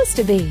it's supposed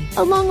to be,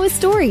 along with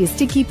stories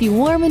to keep you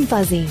warm and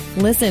fuzzy.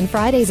 Listen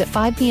Fridays at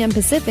 5 p.m.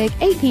 Pacific,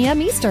 8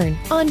 p.m. Eastern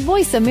on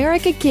Voice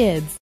America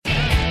Kids.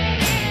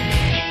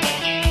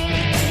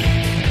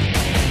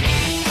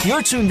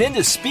 You're tuned in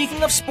to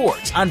Speaking of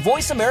Sports on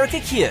Voice America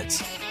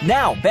Kids.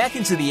 Now, back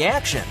into the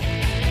action.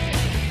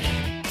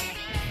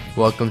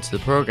 Welcome to the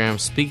program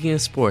Speaking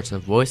of Sports on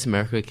Voice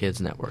America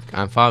Kids Network.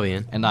 I'm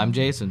Fabian. And I'm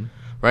Jason.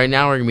 Right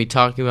now we're going to be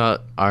talking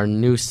about our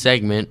new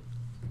segment,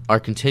 our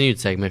continued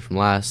segment from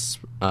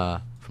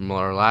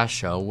our last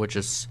show, which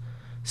is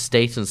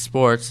states and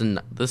sports,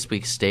 and this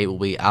week's state will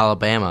be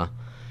Alabama.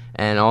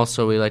 And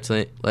also, we'd like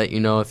to let you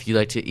know if you'd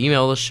like to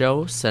email the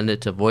show, send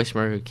it to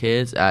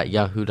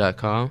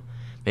voiceamericakids@yahoo.com.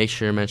 Make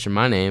sure to mention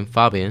my name,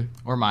 Fabian.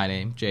 Or my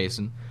name,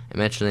 Jason. And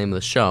mention the name of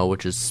the show,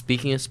 which is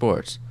Speaking of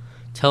Sports.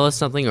 Tell us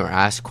something or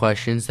ask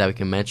questions that we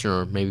can mention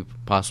or maybe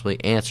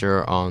possibly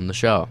answer on the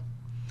show.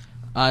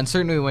 And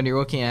certainly when you're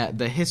looking at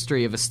the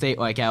history of a state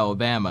like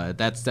Alabama,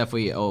 that's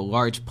definitely a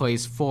large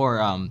place for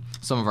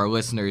some of our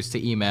listeners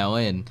to email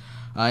in.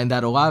 And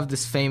that a lot of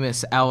this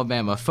famous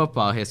Alabama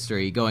football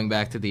history, going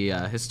back to the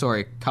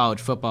historic college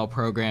football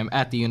program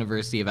at the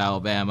University of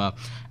Alabama,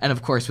 and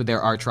of course with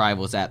their arch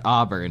rivals at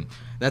Auburn,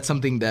 that's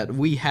something that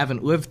we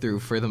haven't lived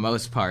through for the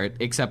most part,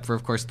 except for,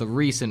 of course, the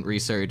recent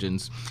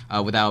resurgence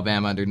with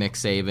Alabama under Nick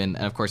Saban,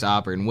 and of course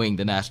Auburn winning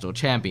the national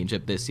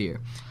championship this year.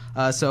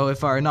 So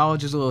if our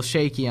knowledge is a little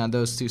shaky on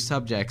those two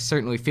subjects,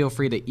 certainly feel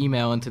free to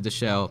email into the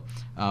show,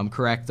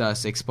 correct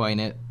us, explain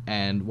it,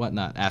 and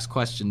whatnot. Ask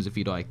questions if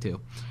you'd like to.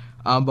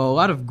 But a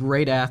lot of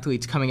great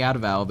athletes coming out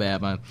of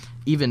Alabama,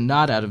 even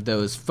not out of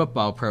those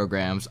football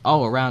programs,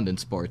 all around in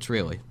sports,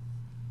 really.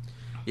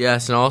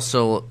 Yes, and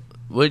also,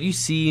 what you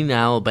see in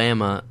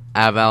Alabama,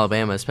 out of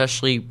Alabama,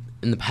 especially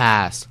in the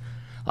past,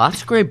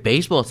 lots of great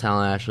baseball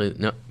talent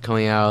actually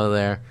coming out of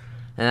there.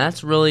 And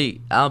that's really,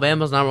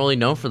 Alabama's not really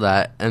known for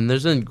that. And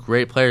there's been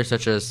great players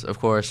such as, of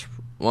course,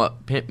 what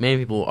many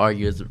people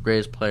argue is the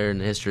greatest player in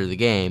the history of the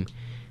game,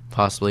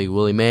 possibly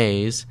Willie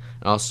Mays,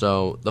 and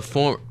also the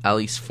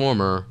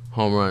former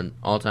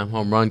all-time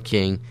home run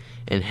king,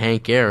 and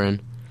Hank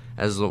Aaron,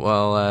 as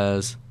well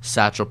as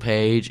Satchel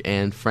Paige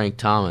and Frank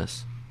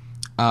Thomas.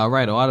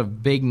 Right, a lot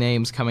of big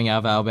names coming out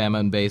of Alabama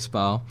in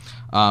baseball.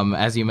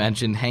 As you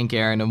mentioned, Hank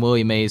Aaron and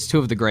Willie Mays, two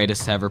of the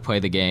greatest to ever play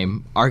the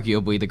game,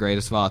 arguably the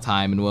greatest of all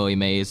time in Willie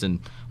Mays, and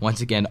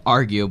once again,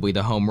 arguably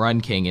the home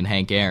run king in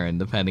Hank Aaron,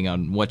 depending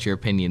on what your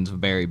opinions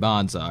of Barry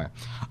Bonds are.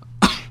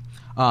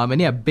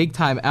 And yeah,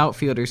 big-time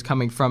outfielders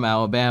coming from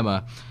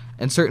Alabama,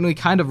 and certainly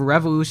kind of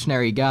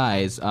revolutionary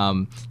guys.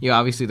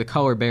 Obviously the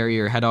color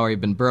barrier had already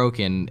been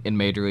broken in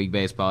Major League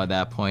Baseball at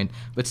that point,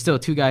 but still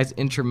two guys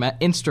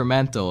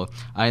instrumental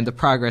in the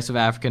progress of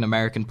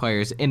African-American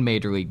players in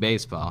Major League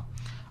Baseball.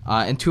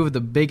 And two of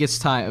the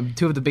biggest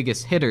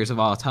hitters of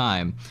all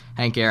time,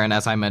 Hank Aaron,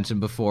 as I mentioned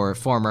before,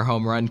 former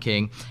home run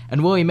king,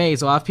 and Willie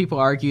Mays. A lot of people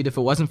argued if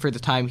it wasn't for the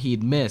time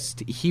he'd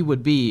missed, he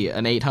would be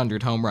an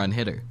 800 home run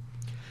hitter.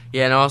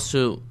 Yeah, and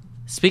also,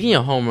 speaking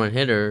of home run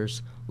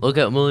hitters, look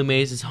at Willie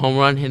Mays' home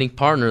run hitting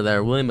partner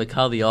there, Willie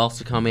McCovey,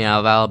 also coming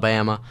out of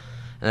Alabama.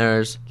 And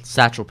there's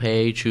Satchel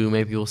Paige, who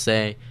maybe people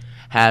say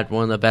had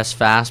one of the best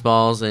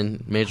fastballs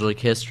in Major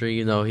League history,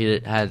 even though he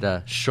had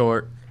a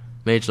short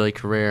Major League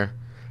career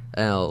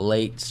and a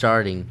late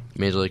starting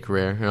Major League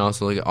career. And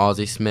also look at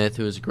Ozzie Smith,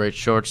 who was a great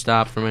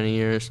shortstop for many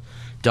years.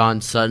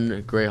 Don Sutton,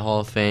 a great Hall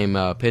of Fame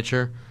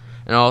pitcher.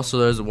 And also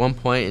there's one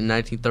point in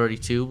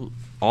 1932,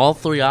 all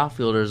three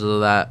outfielders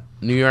of that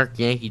New York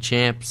Yankee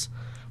champs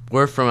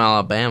were from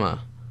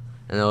Alabama,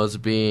 and those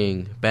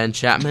being Ben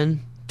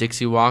Chapman,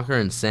 Dixie Walker,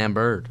 and Sam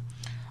Bird.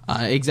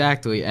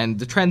 Exactly, and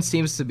the trend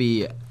seems to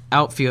be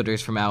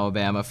outfielders from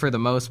Alabama for the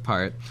most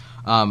part.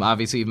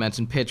 Obviously, you've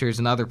mentioned pitchers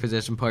and other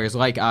position players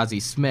like Ozzie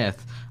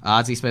Smith.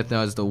 Ozzie Smith,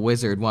 known as the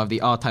Wizard, one of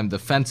the all-time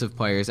defensive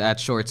players at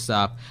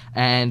shortstop,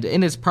 and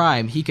in his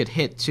prime, he could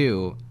hit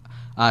too.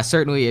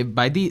 Certainly,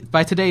 by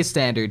today's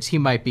standards, he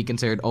might be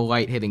considered a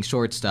light-hitting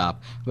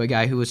shortstop, but a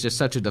guy who was just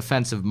such a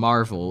defensive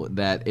marvel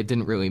that it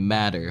didn't really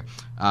matter.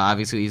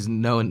 Obviously, he's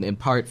known in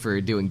part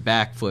for doing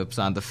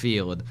backflips on the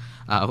field,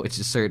 which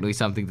is certainly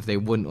something that they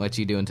wouldn't let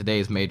you do in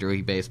today's Major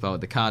League Baseball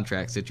with the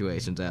contract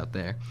situations out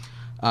there.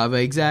 But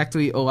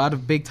exactly, a lot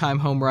of big-time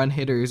home run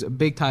hitters,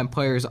 big-time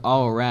players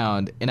all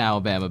around in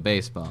Alabama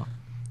baseball.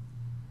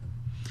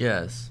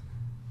 Yes.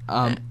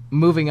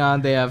 Moving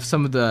on, they have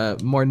some of the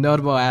more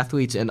notable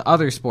athletes in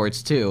other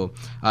sports, too.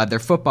 Their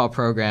football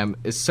program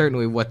is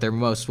certainly what they're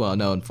most well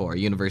known for,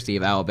 University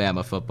of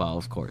Alabama football,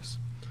 of course.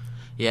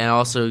 Yeah, and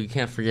also you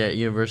can't forget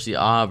University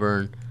of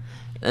Auburn.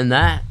 And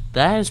that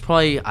is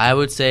probably, I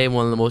would say,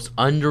 one of the most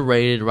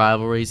underrated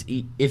rivalries,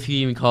 if you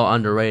even call it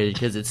underrated,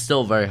 because it's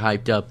still very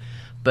hyped up.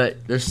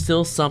 But there's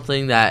still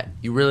something that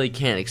you really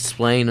can't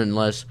explain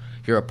unless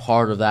you're a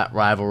part of that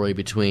rivalry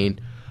between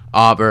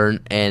Auburn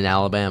and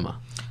Alabama.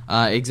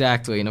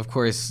 Exactly, and of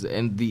course,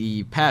 in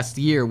the past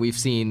year, we've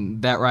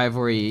seen that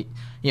rivalry,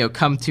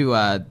 come to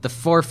the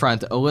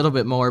forefront a little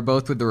bit more,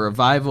 both with the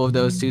revival of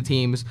those two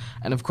teams,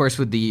 and of course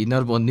with the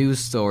notable news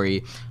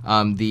story,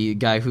 the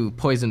guy who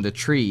poisoned the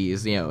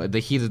trees. The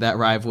heat of that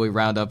rivalry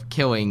wound up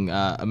killing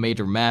a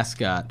major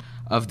mascot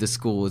of the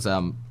schools.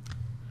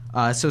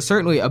 So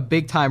certainly a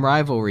big-time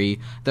rivalry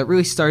that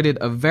really started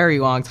a very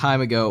long time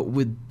ago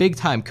with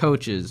big-time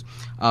coaches.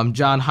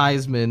 John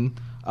Heisman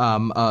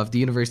of the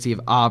University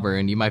of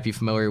Auburn, you might be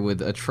familiar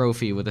with a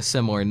trophy with a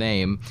similar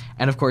name,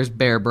 and of course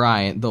Bear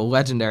Bryant, the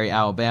legendary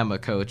Alabama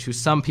coach, who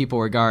some people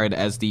regard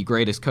as the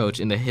greatest coach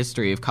in the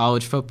history of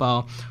college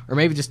football, or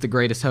maybe just the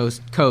greatest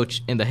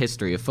coach in the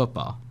history of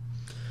football.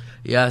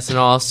 Yes, and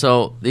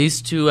also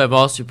these two have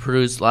also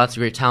produced lots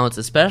of great talents,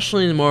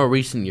 especially in the more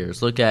recent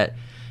years. Look at,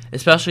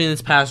 especially in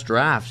this past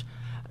draft.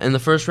 In the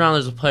first round,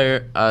 there's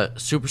a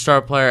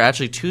superstar player,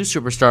 actually two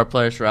superstar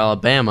players for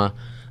Alabama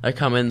that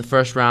come in the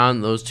first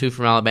round. Those two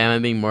from Alabama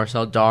being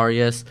Marcel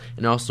Darius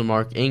and also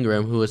Mark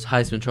Ingram, who was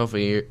Heisman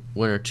Trophy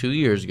winner 2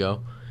 years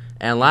ago.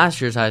 And last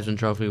year's Heisman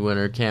Trophy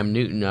winner, Cam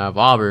Newton of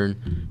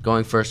Auburn,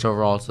 going first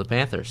overall to the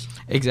Panthers.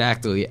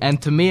 Exactly.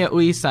 And to me, at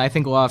least, I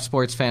think a lot of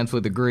sports fans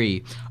would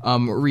agree,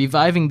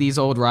 reviving these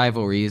old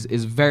rivalries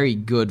is very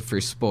good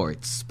for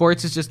sports.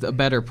 Sports is just a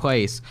better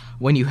place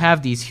when you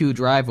have these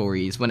huge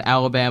rivalries, when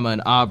Alabama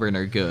and Auburn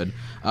are good,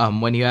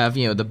 when you have,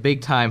 the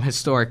big-time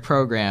historic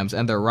programs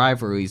and their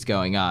rivalries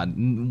going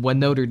on. When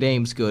Notre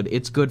Dame's good,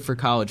 it's good for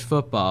college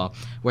football,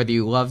 whether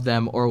you love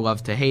them or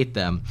love to hate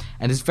them.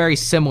 And it's very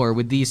similar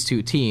with these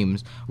two teams,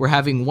 where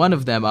having one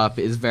of them up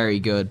is very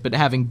good, but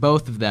having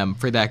both of them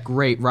for that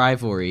great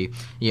rivalry,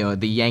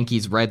 the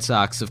Yankees-Red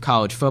Sox of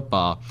college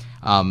football,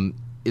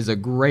 is a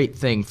great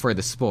thing for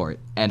the sport.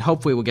 And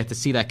hopefully we'll get to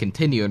see that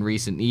continue in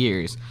recent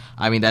years.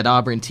 I mean, that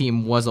Auburn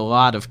team was a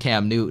lot of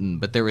Cam Newton,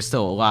 but there was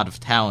still a lot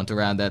of talent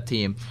around that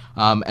team,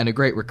 and a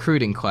great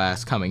recruiting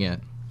class coming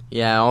in.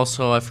 Yeah,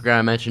 also, I forgot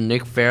to mention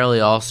Nick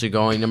Fairley also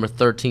going number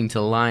 13 to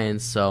the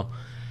Lions.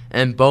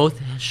 And both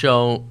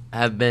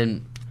have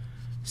been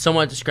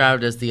somewhat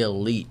described as the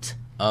elite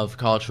of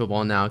college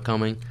football now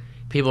coming.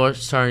 People are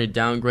starting to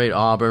downgrade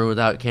Auburn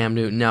without Cam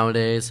Newton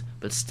nowadays,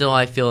 but still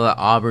I feel that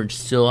Auburn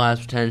still has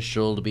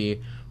potential to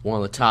be one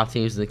of the top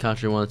teams in the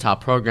country, one of the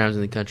top programs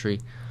in the country.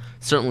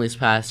 Certainly this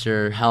past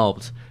year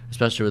helped,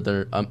 especially with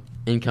their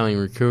incoming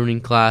recruiting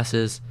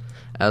classes,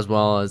 as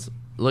well as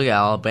look at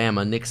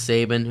Alabama. Nick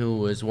Saban,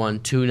 who has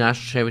won 2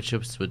 national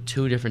championships with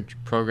 2 different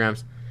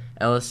programs.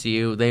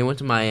 LSU, they went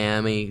to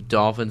Miami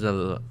Dolphins of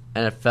the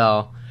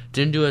NFL.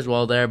 Didn't do as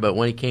well there, but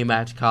when he came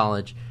back to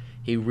college,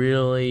 he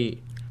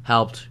really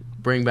helped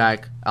bring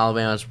back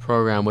Alabama's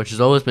program, which has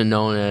always been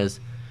known as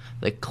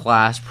the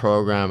class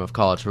program of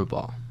college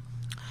football.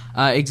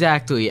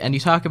 Exactly, and you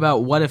talk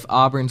about what if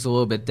Auburn's a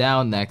little bit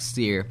down next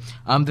year.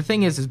 The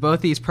thing is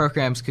both these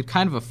programs could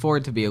kind of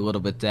afford to be a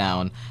little bit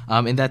down,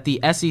 in that the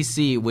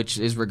SEC, which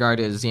is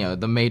regarded as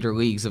the major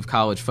leagues of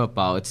college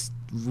football, it's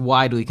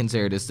widely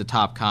considered as the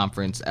top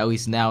conference, at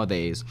least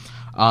nowadays.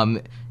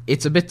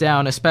 It's a bit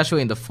down,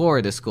 especially in the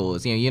Florida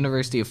schools.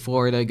 University of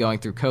Florida going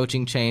through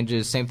coaching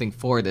changes. Same thing,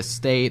 Florida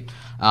State.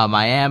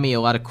 Miami,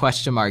 a lot of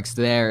question marks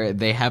there.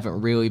 They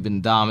haven't really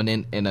been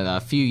dominant in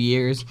a few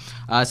years.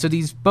 So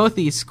both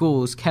these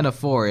schools can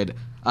afford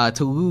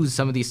to lose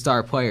some of these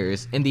star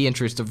players in the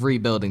interest of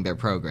rebuilding their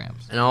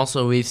programs. And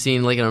also we've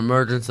seen an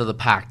emergence of the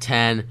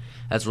Pac-10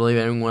 that's really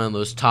been one of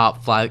those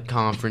top flight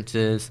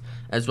conferences,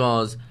 as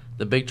well as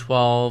the Big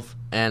 12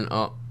 and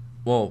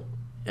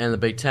the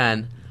Big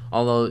 10.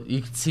 Although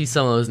you can see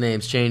some of those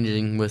names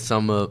changing with so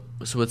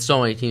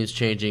many teams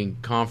changing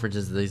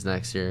conferences these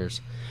next years,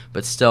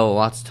 but still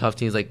lots of tough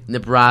teams. Like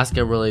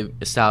Nebraska really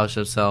established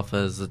itself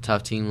as a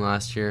tough team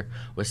last year.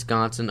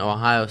 Wisconsin,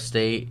 Ohio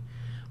State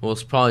will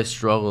probably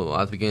struggle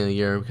at the beginning of the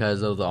year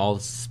because of all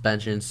the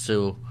suspensions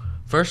to,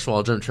 first of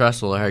all, Jim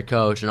Tressel, their head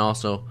coach, and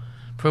also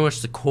pretty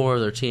much the core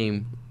of their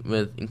team,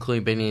 with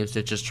including big names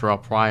such as Terrell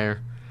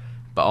Pryor.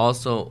 But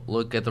also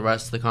look at the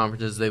rest of the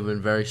conferences; they've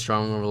been very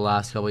strong over the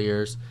last couple of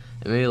years.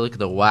 And maybe look at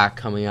the WAC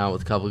coming out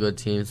with a couple of good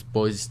teams.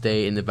 Boise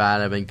State and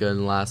Nevada have been good in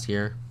the last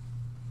year.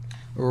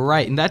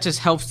 Right, and that just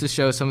helps to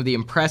show some of the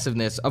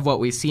impressiveness of what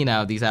we see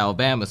now of these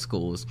Alabama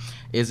schools,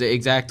 is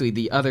exactly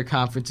the other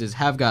conferences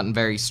have gotten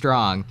very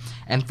strong.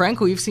 And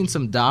frankly, we've seen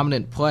some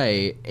dominant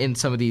play in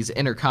some of these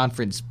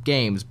interconference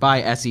games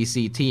by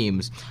SEC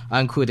teams,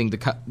 including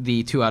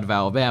the 2 out of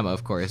Alabama,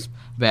 of course,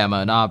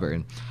 Bama and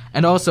Auburn.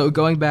 And also,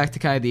 going back to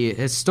kind of the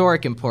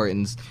historic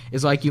importance,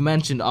 is like you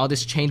mentioned, all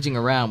this changing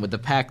around with the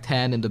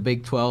Pac-10 and the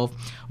Big 12.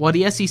 While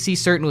the SEC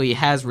certainly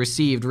has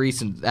received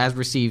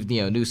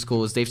new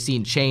schools they've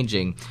seen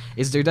changing,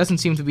 is there doesn't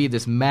seem to be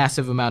this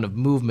massive amount of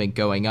movement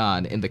going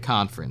on in the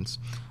conference,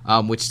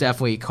 which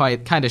definitely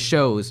kind of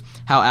shows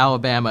how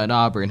Alabama and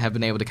Auburn have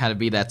been able to kind of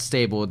be that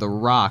stable, the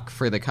rock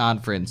for the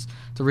conference,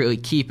 to really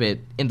keep it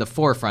in the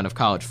forefront of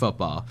college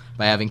football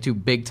by having 2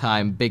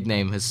 big-time,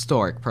 big-name,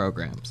 historic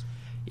programs.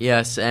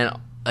 Yes, and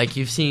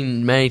you've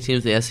seen many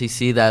teams in the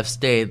SEC that have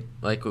stayed,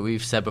 like what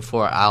we've said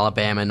before,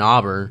 Alabama and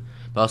Auburn,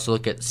 but also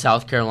look at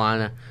South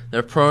Carolina.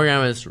 Their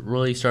program has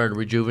really started to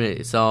rejuvenate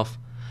itself,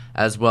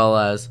 as well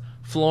as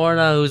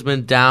Florida, who's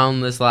been down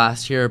this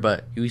last year,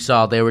 but you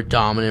saw they were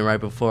dominant right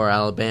before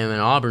Alabama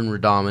and Auburn were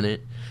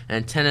dominant.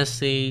 And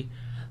Tennessee,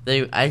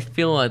 I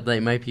feel like they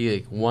might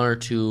be 1 or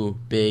 2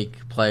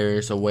 big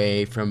players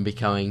away from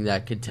becoming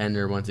that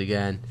contender once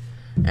again.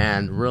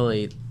 And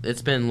really,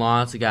 it's been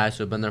lots of guys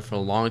who have been there for a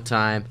long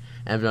time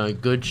and have done a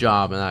good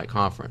job in that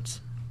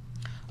conference.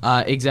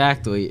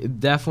 Exactly.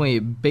 Definitely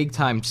big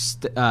time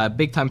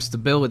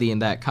stability in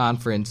that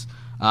conference.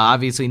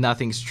 Obviously,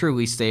 nothing's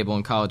truly stable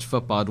in college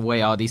football. The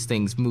way all these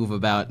things move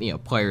about,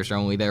 players are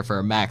only there for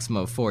a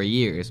maximum of 4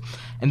 years.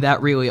 And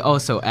that really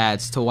also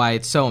adds to why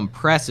it's so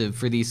impressive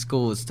for these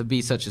schools to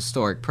be such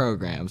historic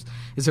programs,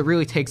 is it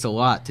really takes a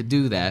lot to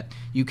do that.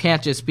 You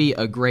can't just be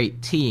a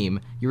great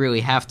team, you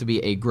really have to be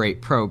a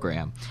great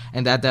program.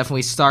 And that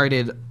definitely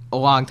started a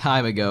long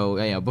time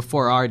ago,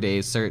 before our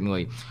days,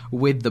 certainly,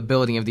 with the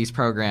building of these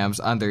programs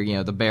under,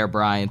 the Bear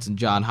Bryants and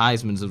John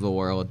Heismans of the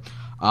world.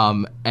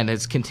 And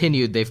it's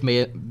continued. They've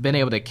been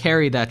able to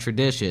carry that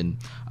tradition.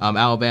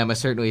 Alabama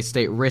certainly a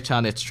state rich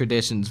on its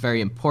traditions, very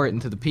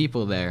important to the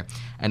people there.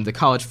 And the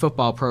college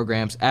football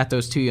programs at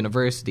those two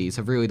universities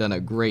have really done a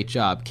great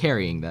job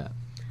carrying that.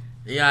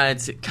 Yeah,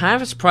 it's kind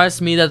of a surprise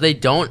to me that they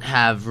don't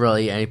have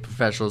really any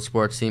professional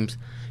sports teams,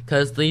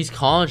 because these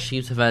college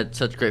teams have had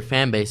such great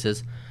fan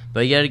bases.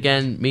 But yet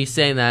again, me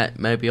saying that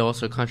might be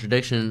also a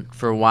contradiction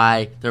for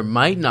why there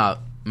might not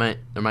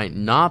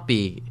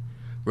be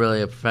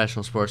really a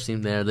professional sports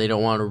team there. They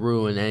don't want to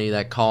ruin any of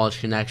that college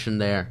connection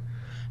there,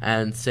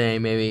 and say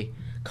maybe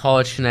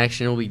college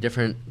connection will be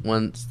different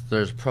once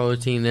there's a pro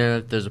team there,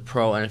 if there's a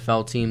pro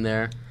NFL team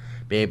there.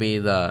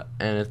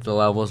 And if the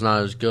level is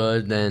not as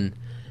good, then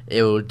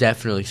it will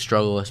definitely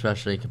struggle,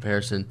 especially in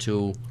comparison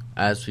to,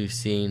 as we've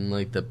seen,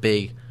 like the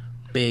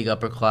big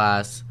upper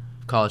class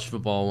college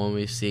football one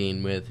we've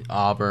seen with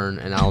Auburn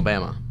and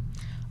Alabama.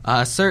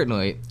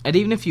 Certainly. And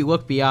even if you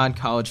look beyond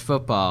college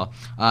football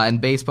and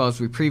baseball,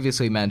 as we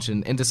previously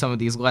mentioned, into some of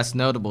these less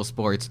notable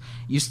sports,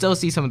 you still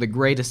see some of the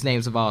greatest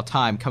names of all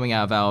time coming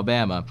out of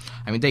Alabama.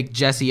 I mean, take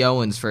Jesse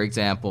Owens, for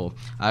example,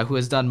 who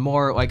has done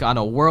more on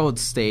a world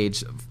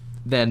stage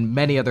than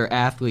many other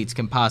athletes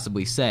can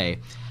possibly say.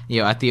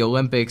 At the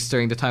Olympics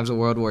during the times of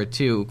World War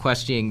II,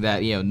 questioning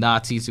that,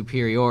 Nazi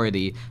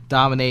superiority,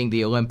 dominating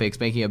the Olympics,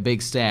 making a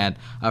big stand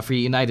for the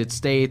United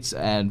States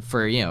and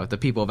for, the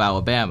people of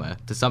Alabama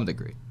to some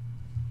degree.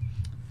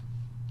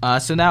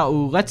 So now,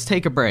 let's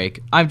take a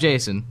break. I'm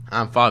Jason.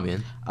 I'm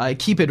Fabian.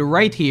 Keep it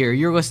right here.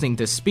 You're listening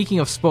to Speaking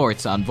of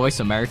Sports on Voice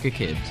America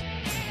Kids.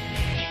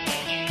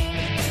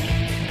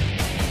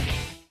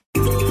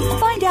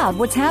 Find out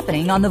what's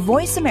happening on the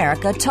Voice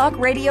America Talk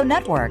Radio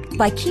Network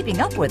by keeping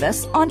up with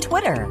us on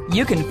Twitter.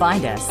 You can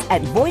find us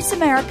at Voice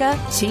America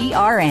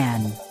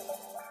TRN.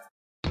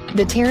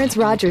 The Terrence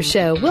Rogers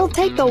Show will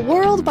take the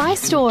world by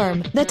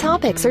storm. The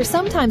topics are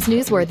sometimes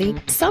newsworthy,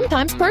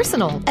 sometimes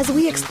personal, as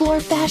we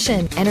explore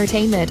fashion,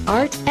 entertainment,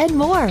 art, and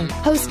more.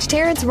 Host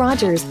Terrence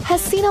Rogers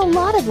has seen a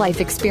lot of life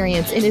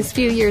experience in his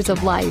few years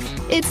of life.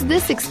 It's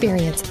this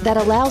experience that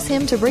allows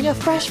him to bring a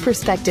fresh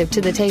perspective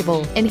to the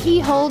table, and he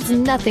holds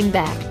nothing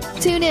back.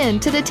 Tune in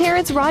to The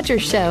Terrence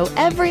Rogers Show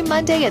every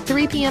Monday at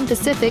 3 p.m.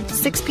 Pacific,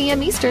 6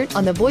 p.m. Eastern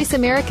on the Voice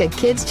America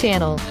Kids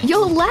channel.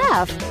 You'll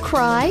laugh,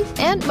 cry,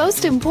 and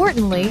most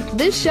importantly,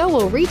 this show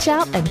will reach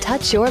out and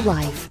touch your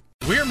life.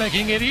 We're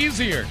making it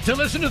easier to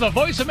listen to the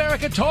Voice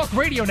America Talk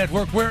Radio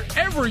Network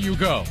wherever you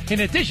go.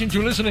 In addition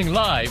to listening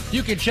live,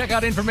 you can check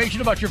out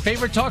information about your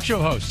favorite talk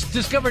show hosts,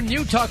 discover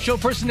new talk show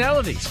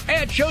personalities,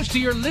 add shows to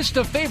your list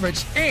of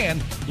favorites,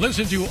 and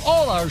listen to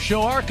all our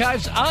show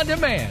archives on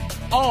demand.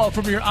 All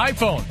from your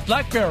iPhone,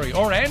 BlackBerry,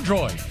 or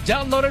Android.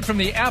 Download it from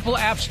the Apple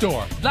App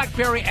Store,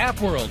 BlackBerry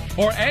App World,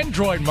 or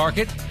Android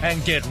Market,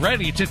 and get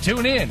ready to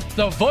tune in.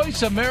 The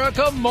Voice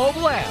America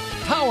mobile app,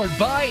 powered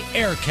by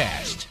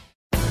Aircast.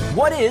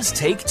 What is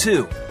Take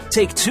Two?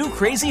 Take two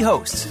crazy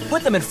hosts,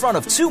 put them in front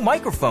of two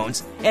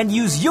microphones, and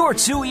use your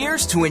two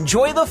ears to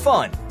enjoy the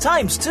fun,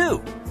 times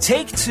two.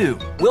 Take Two.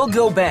 We'll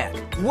go back,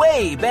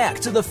 way back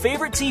to the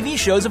favorite TV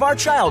shows of our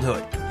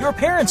childhood, your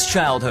parents'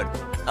 childhood.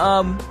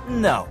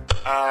 No.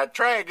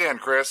 Try again,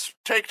 Chris.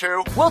 Take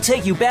two. We'll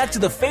take you back to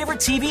the favorite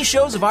TV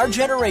shows of our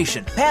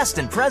generation, past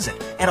and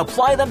present, and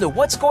apply them to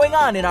what's going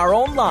on in our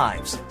own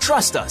lives.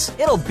 Trust us,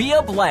 it'll be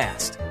a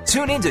blast.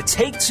 Tune in to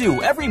Take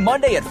Two every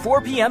Monday at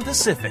 4 p.m.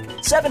 Pacific,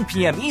 7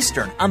 p.m.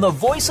 Eastern on the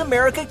Voice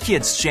America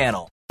Kids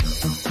channel.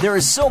 There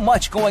is so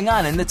much going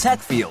on in the tech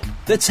field.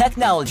 The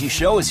Technology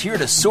Show is here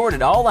to sort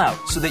it all out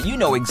so that you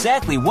know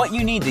exactly what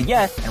you need to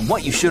get and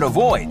what you should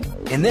avoid.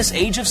 In this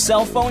age of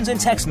cell phones and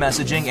text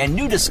messaging and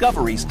new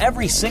discoveries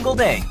every single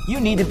day, you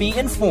need to be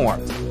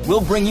informed.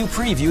 We'll bring you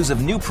previews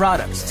of new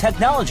products,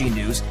 technology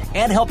news,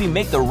 and help you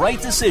make the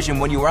right decision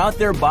when you are out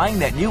there buying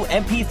that new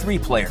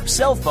MP3 player,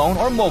 cell phone,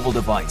 or mobile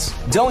device.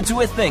 Don't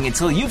do a thing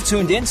until you've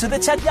tuned in to The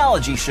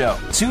Technology Show,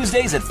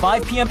 Tuesdays at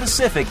 5 p.m.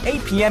 Pacific,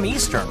 8 p.m.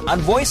 Eastern on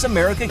Voice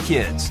America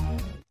Kids.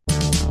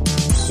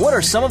 What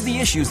are some of the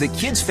issues that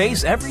kids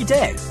face every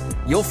day?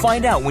 You'll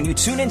find out when you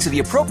tune into the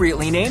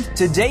appropriately named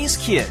Today's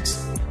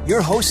Kids.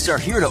 Your hosts are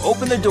here to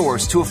open the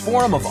doors to a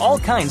forum of all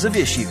kinds of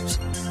issues.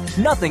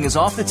 Nothing is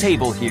off the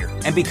table here,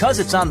 and because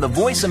it's on the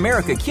Voice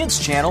America Kids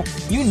channel,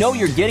 you know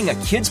you're getting a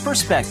kid's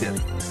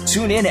perspective.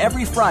 Tune in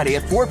every Friday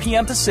at 4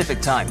 p.m.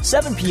 Pacific Time,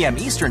 7 p.m.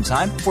 Eastern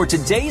Time for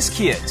Today's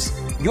Kids.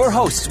 Your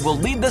hosts will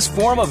lead this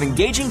forum of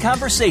engaging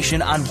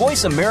conversation on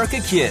Voice America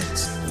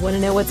Kids. Want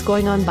to know what's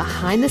going on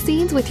behind the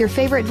scenes with your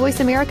favorite Voice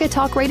America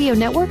Talk Radio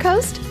Network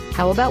host?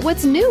 How about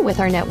what's new with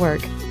our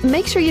network?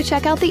 Make sure you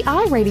check out the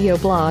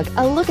iRadio blog,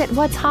 a look at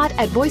what's hot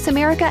at Voice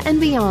America and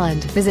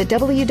beyond. Visit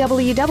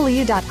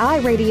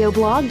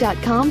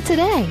www.iradioblog.com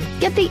today.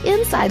 Get the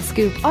inside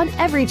scoop on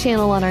every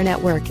channel on our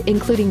network,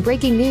 including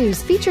breaking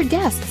news, featured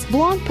guests,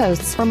 blog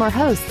posts from our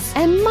hosts,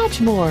 and much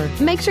more.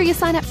 Make sure you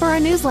sign up for our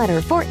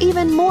newsletter for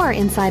even more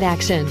inside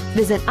action.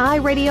 Visit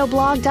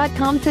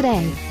iradioblog.com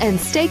today and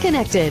stay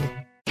connected.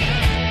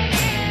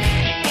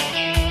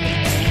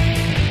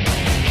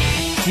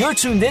 You're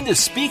tuned in to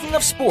Speaking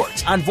of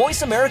Sports on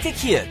Voice America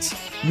Kids.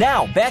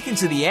 Now, back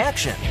into the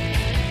action.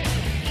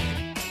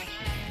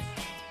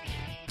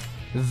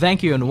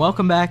 Thank you, and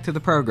welcome back to the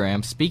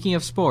program, Speaking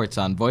of Sports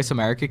on Voice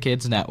America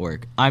Kids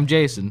Network. I'm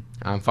Jason.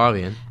 I'm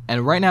Fabian.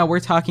 And right now we're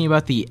talking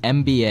about the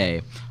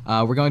NBA.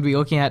 We're going to be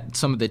looking at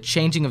some of the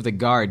changing of the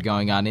guard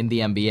going on in the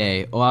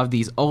NBA. A lot of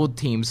these old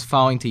teams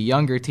falling to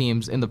younger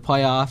teams in the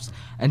playoffs,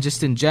 and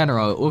just in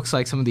general, it looks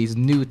like some of these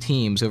new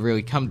teams have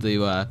really come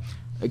to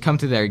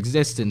their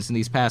existence in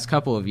these past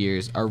couple of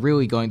years are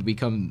really going to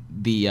become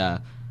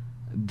the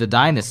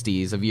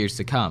dynasties of years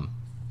to come.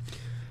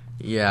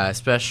 Yeah,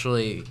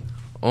 especially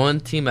one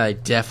team I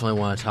definitely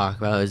want to talk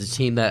about is a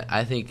team that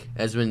I think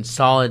has been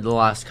solid the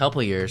last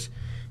couple of years,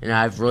 and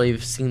I've really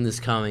seen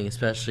this coming,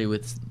 especially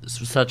with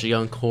such a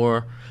young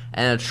core,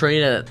 and a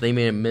trade that they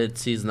made in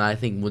mid-season that I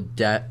think would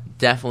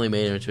definitely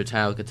made them into a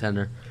title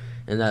contender,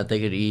 and that they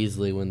could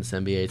easily win this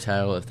NBA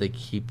title if they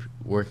keep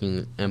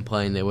working and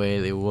playing the way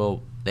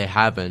they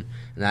have been,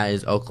 and that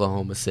is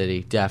Oklahoma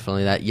City.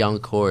 Definitely, that young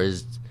core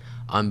is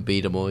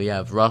unbeatable. You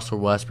have Russell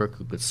Westbrook,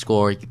 who could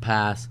score, he could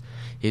pass,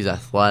 he's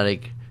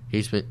athletic.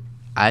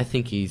 I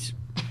think he's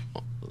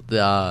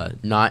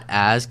not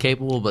as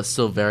capable, but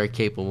still very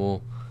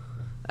capable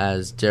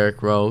as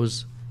Derrick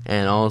Rose.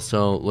 And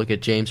also look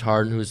at James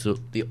Harden, who's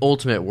the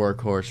ultimate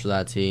workhorse for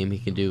that team. He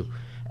can do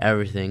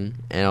everything.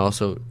 And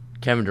also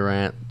Kevin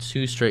Durant,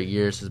 2 straight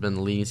years has been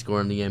the leading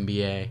scorer in the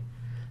NBA,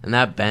 and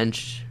that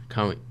bench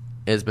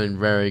has been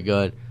very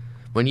good.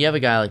 When you have a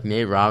guy like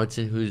Nate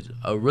Robinson, who's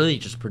a really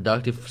just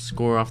productive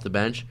scorer off the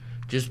bench,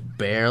 just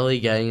barely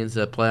getting into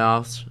the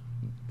playoff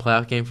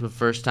game for the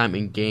first time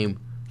in game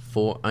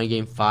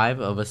 5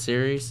 of a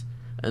series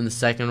in the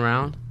second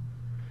round,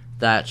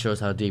 that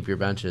shows how deep your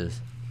bench is.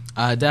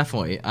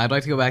 Definitely. I'd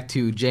like to go back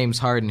to James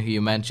Harden, who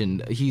you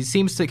mentioned. He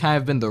seems to kind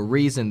of been the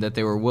reason that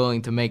they were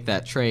willing to make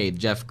that trade,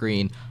 Jeff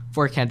Green,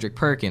 for Kendrick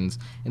Perkins,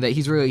 and that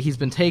he's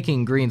been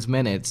taking Green's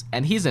minutes,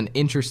 and he's an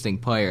interesting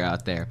player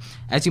out there.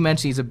 As you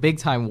mentioned, he's a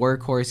big-time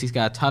workhorse. He's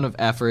got a ton of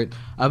effort,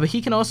 but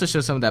he can also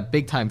show some of that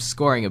big-time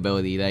scoring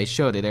ability that he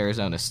showed at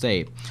Arizona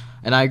State.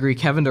 And I agree,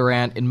 Kevin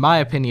Durant, in my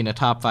opinion, a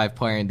top 5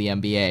 player in the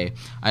NBA.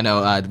 I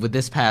know with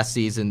this past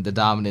season, the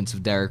dominance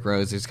of Derrick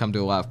Rose has come to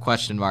a lot of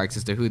question marks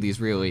as to who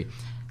these really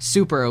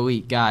super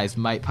elite guys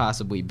might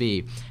possibly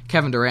be.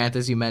 Kevin Durant,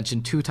 as you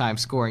mentioned, 2-time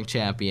scoring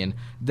champion,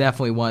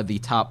 definitely one of the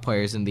top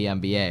players in the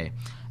NBA.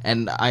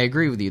 And I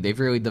agree with you. They've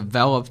really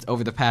developed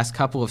over the past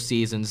couple of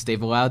seasons.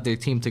 They've allowed their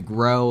team to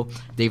grow.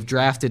 They've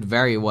drafted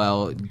very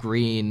well.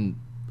 Green,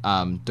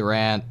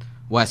 Durant,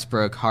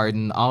 Westbrook,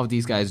 Harden, all of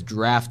these guys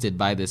drafted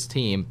by this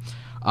team.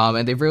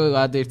 And they've really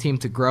allowed their team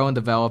to grow and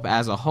develop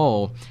as a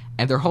whole.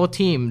 And their whole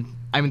team,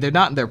 I mean, they're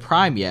not in their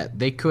prime yet.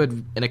 They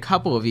could, in a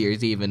couple of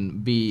years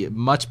even, be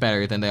much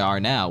better than they are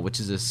now, which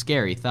is a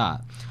scary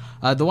thought.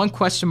 The one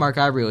question mark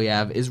I really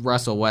have is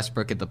Russell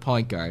Westbrook at the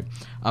point guard.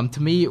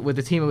 To me, with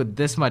a team with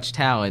this much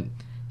talent,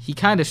 he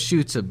kind of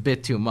shoots a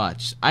bit too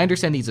much. I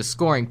understand he's a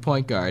scoring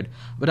point guard,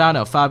 but I don't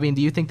know. Fabian,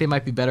 do you think they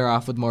might be better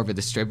off with more of a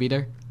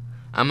distributor?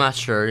 I'm not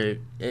sure,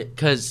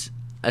 because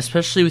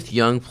especially with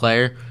young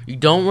player, you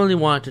don't really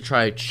want to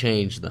try to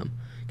change them,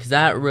 because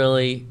that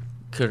really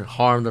could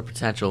harm their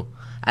potential.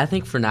 I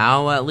think for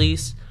now, at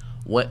least,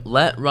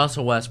 let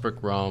Russell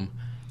Westbrook roam,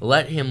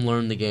 let him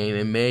learn the game,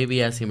 and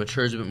maybe as he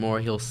matures a bit more,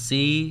 he'll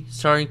see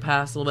starting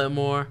pass a little bit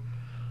more.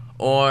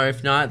 Or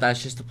if not,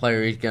 that's just the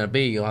player he's going to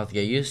be. You'll have to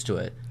get used to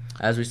it.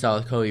 As we saw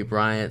with Kobe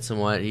Bryant,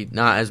 somewhat, he's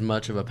not as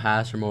much of a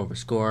passer, more of a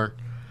scorer.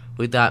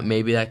 We thought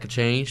maybe that could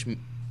change.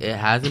 It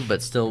hasn't,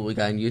 but still, we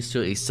got used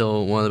to it. He's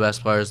still one of the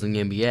best players in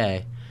the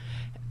NBA.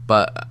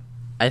 But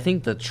I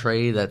think the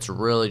trade that's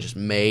really just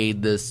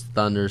made this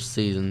Thunder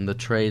season, the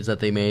trades that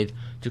they made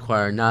to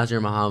acquire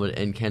Nazir Muhammad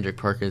and Kendrick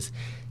Perkins,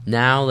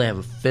 now they have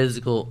a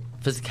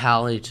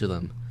physicality to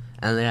them,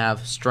 and they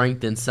have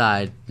strength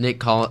inside. Nick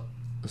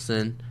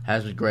Collison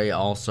has been great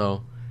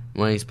also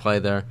when he's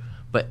played there,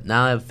 but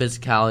now they have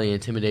physicality and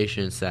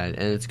intimidation inside,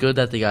 and it's good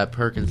that they got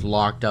Perkins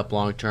locked up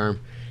long term.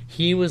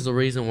 He was the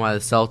reason why the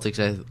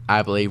Celtics,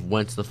 I believe,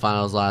 went to the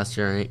finals last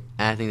year, and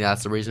I think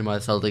that's the reason why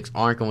the Celtics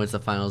aren't going to the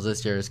finals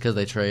this year, is because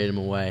they traded him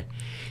away.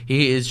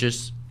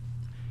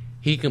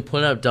 He can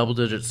put up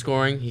double-digit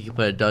scoring. He can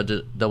put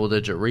a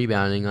double-digit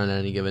rebounding on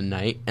any given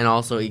night, and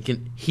also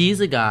he's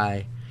a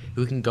guy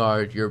who can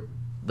guard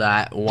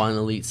that one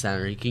elite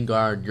center. He can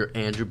guard your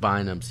Andrew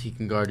Bynums. He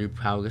can guard your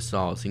Pau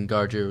Gasols. He can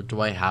guard your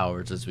Dwight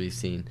Howards, as we've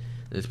seen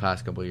this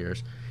past couple of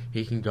years.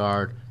 He can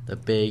guard the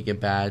big and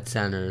bad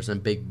centers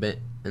and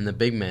the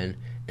big men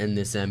in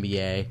this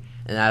NBA,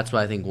 and that's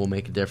what I think will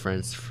make a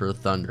difference for the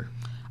Thunder.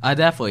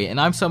 Definitely, and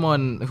I'm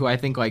someone who I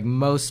think, like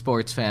most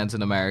sports fans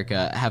in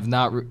America,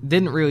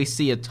 didn't really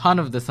see a ton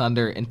of the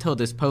Thunder until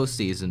this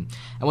postseason.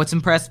 And what's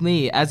impressed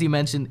me, as you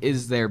mentioned,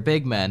 is their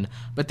big men,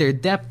 but their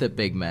depth at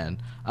big men.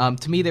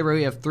 To me, they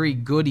really have three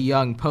good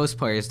young post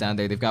players down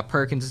there. They've got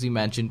Perkins, as you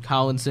mentioned,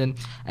 Collinson,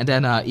 and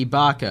then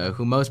Ibaka,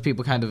 who most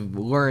people kind of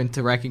learned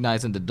to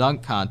recognize in the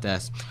dunk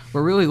contest, but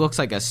really looks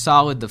like a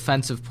solid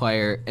defensive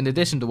player in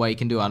addition to what he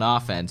can do on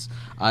offense.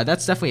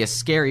 That's definitely a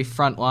scary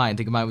front line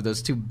to combine with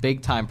those two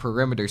big-time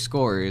perimeter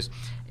scorers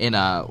in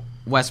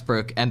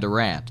Westbrook and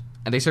Durant.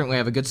 And they certainly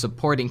have a good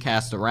supporting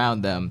cast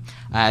around them.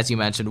 As you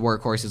mentioned,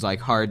 workhorses like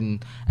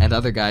Harden and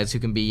other guys who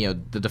can be,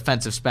 the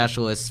defensive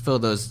specialists, fill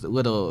those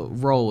little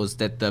roles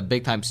that the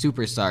big-time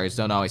superstars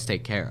don't always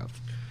take care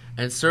of.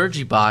 And Serge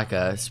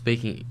Ibaka,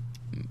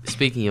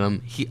 speaking of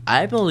him,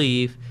 I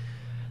believe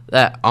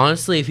that,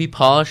 honestly, if he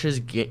polishes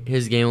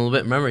his game a little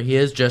bit, remember, he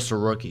is just a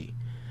rookie.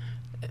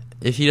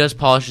 If he does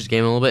polish his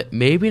game a little bit,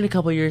 maybe in a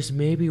couple of years,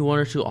 maybe one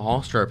or two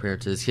All-Star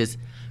appearances, because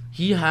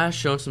he has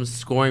shown some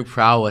scoring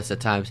prowess at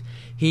times.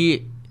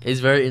 He is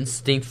very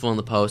instinctful in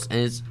the post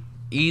and has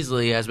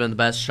been the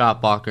best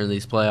shot blocker in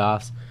these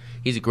playoffs.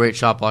 He's a great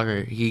shot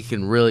blocker. He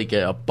can really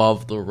get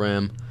above the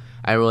rim.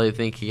 I really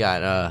think he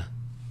got a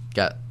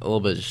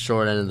little bit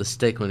short end of the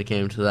stick when it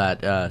came to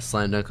that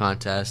slam dunk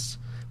contest.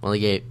 Well,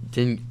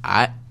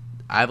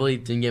 I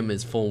believe didn't give him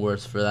his full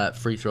worth for that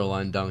free throw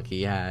line dunk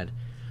he had,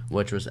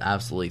 which was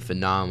absolutely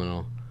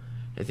phenomenal.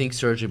 I think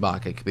Serge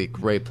Ibaka could be a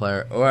great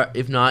player, or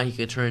if not, he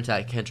could turn into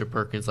that Kendrick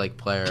Perkins-like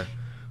player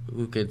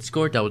who could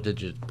score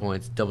double-digit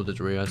points, double-digit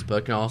rebounds,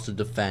 but can also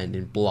defend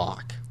and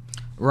block.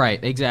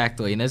 Right,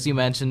 exactly. And as you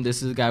mentioned,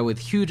 this is a guy with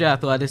huge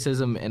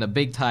athleticism and a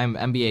big-time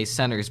NBA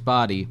center's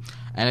body.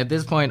 And at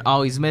this point,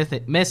 all he's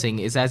missing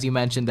is, as you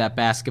mentioned, that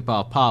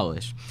basketball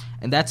polish.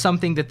 And that's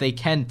something that they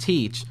can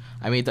teach.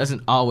 I mean, it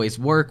doesn't always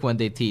work when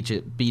they teach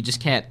it, but you just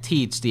can't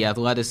teach the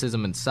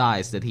athleticism and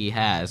size that he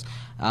has.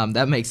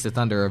 That makes the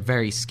Thunder a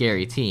very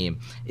scary team.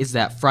 It's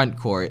that front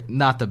court,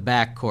 not the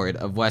back court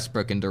of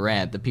Westbrook and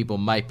Durant that people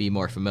might be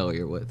more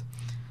familiar with.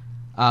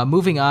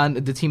 Moving on,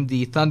 the team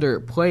the Thunder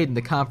played in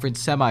the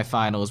conference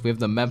semifinals, we have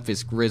the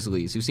Memphis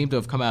Grizzlies, who seem to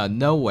have come out of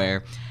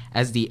nowhere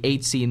as the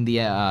 8th seed in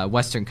the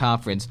Western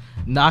Conference,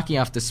 knocking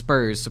off the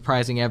Spurs,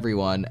 surprising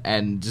everyone,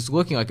 and just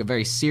looking like a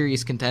very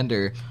serious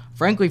contender,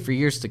 frankly, for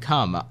years to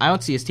come. I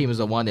don't see his team as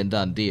a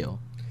one-and-done deal.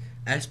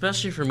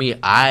 Especially for me,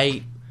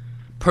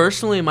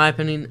 personally, in my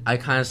opinion, I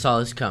kind of saw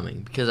this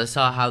coming, because I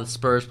saw how the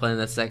Spurs played in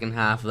that second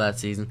half of that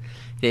season.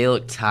 They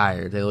looked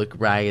tired. They looked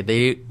ragged.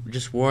 They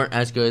just weren't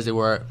as good as they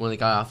were when they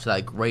got off to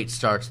that great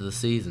start to the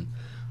season.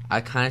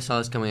 I kind of saw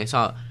this coming. I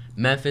saw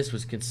Memphis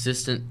was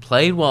consistent,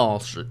 played well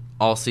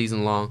all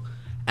season long,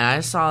 and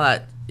I saw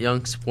that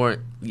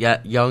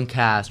young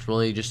cast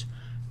really just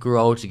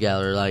grow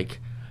together. Like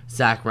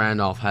Zach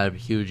Randolph had a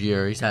huge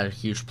year. He's had a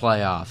huge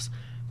playoffs.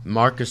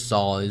 Marc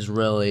Gasol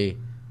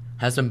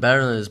has been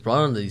better than his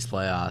brother in these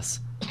playoffs.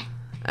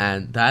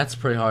 And that's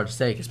pretty hard to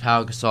say because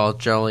Pau Gasol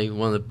is generally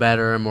one of the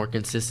better and more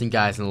consistent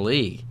guys in the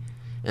league.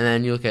 And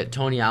then you look at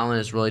Tony Allen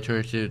has really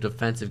turned into a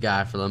defensive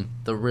guy for them,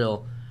 the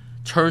real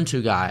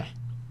turn-to guy.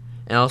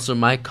 And also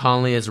Mike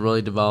Conley has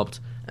really developed.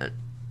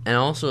 And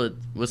also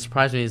what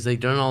surprised me is they've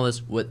done all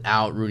this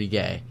without Rudy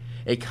Gay.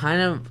 It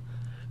kind of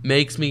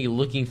makes me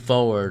looking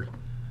forward,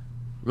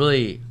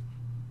 really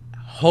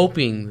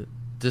hoping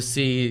to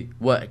see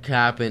what could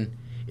happen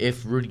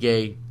if Rudy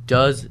Gay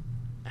does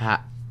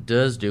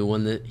do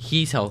when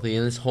he's healthy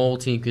and this whole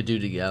team could do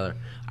together.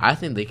 I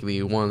think they could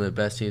be one of the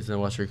best teams in the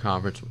Western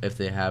Conference if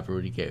they have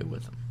Rudy Gay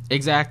with them.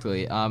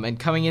 Exactly. And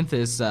coming into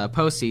this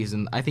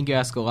postseason, I think you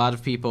ask a lot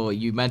of people,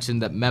 you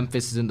mentioned that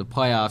Memphis is in the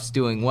playoffs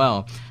doing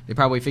well. They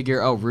probably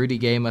figure, Rudy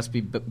Gay must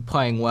be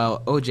playing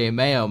well, O.J.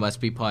 Mayo must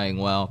be playing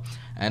well.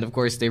 And, of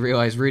course, they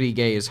realize Rudy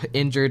Gay is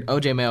injured.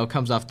 O.J. Mayo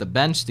comes off the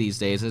bench these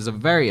days and is a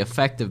very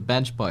effective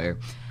bench player.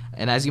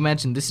 And as you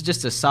mentioned, this is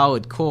just a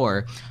solid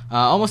core,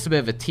 almost a bit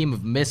of a team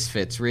of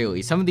misfits,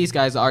 really. Some of these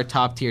guys are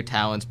top-tier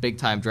talents,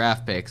 big-time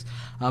draft picks.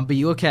 But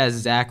you look at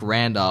Zach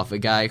Randolph, a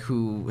guy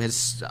who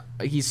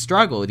he's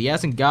struggled. He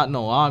hasn't gotten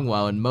along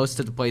well in most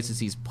of the places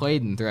he's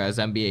played in throughout his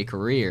NBA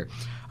career.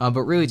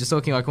 But really just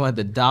looking like one of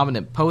the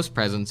dominant post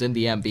presence in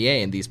the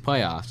NBA in these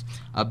playoffs.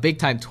 A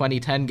big-time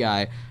 2010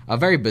 guy, a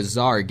very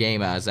bizarre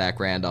game out of Zach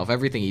Randolph.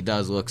 Everything he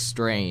does looks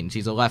strange.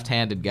 He's a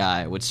left-handed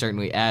guy, which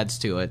certainly adds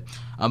to it.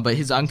 But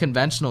his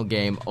unconventional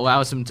game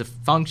allows him to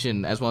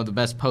function as one of the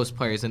best post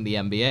players in the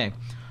NBA.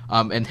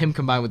 And him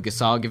combined with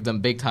Gasol give them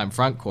big-time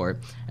front court.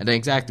 And then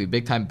exactly,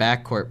 big-time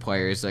backcourt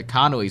players.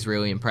 Connolly's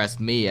really impressed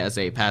me as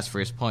a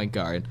pass-first point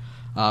guard.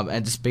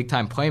 And just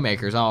big-time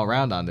playmakers all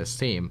around on this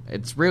team.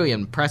 It's really an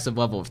impressive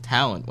level of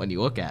talent when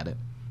you look at it.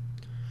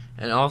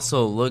 And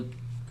also,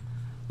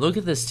 look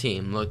at this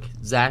team. Look,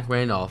 Zach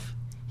Randolph.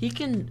 He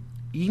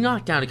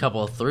knocked down a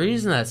couple of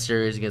threes in that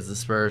series against the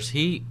Spurs.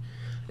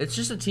 It's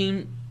just a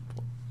team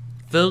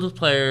filled with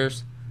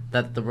players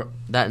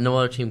that no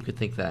other team could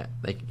think that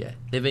they could get.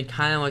 They've been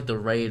kind of like the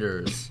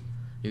Raiders,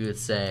 you could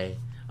say,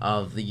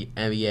 of the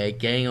NBA,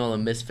 getting all the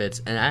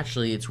misfits, and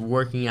actually it's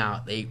working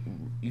out.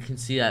 You can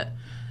see that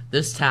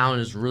this town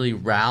is really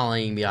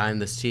rallying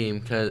behind this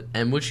team,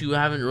 and which you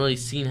haven't really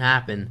seen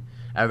happen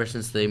ever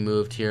since they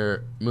moved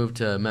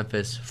to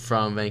Memphis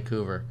from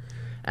Vancouver.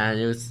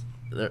 And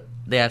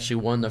they actually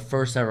won the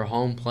first ever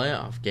home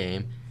playoff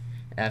game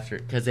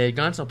because they had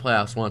gone to the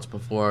playoffs once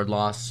before,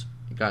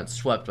 got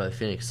swept by the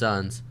Phoenix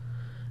Suns.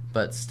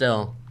 But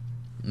still,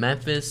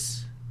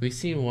 Memphis, we've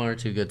seen one or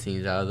two good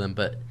teams out of them,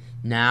 but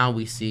now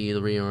we see the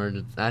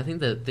reemergence. I think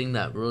the thing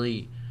that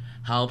really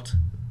helped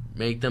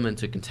make them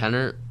into a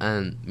contender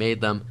and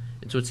made them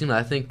into a team that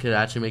I think could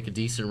actually make a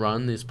decent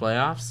run in these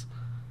playoffs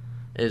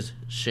is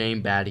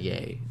Shane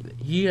Battier.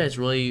 He has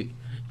really,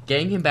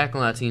 getting him back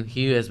on that team,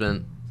 he has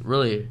been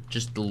really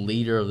just the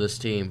leader of this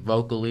team,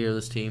 vocal leader of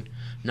this team.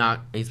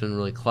 He's been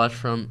really clutch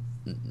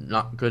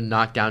good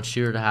knockdown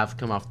shooter to have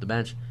come off the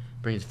bench,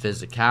 brings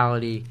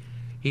physicality.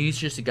 He's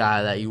just a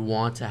guy that you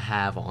want to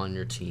have on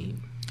your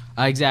team.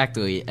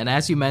 Exactly, and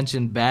as you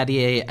mentioned,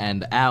 Battier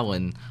and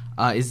Allen,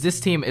 this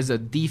team is a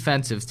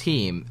defensive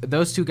team.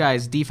 Those two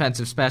guys,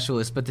 defensive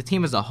specialists, but the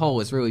team as a whole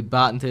has really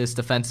bought into this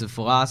defensive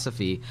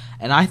philosophy,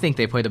 and I think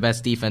they play the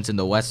best defense in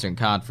the Western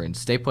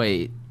Conference. They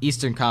play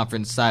Eastern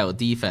Conference style of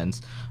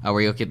defense,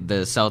 where you look at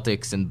the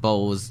Celtics and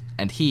Bulls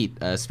and Heat,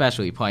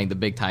 especially playing the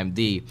big-time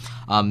D.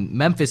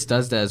 Memphis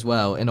does that as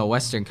well in a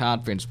Western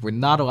Conference where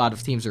not a lot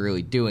of teams are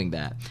really doing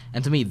that.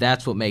 And to me,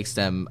 that's what makes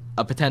them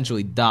a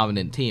potentially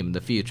dominant team in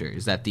the future,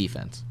 is that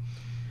defense.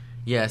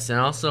 Yes, and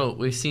also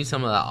we've seen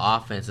some of that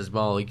offense as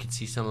well. You can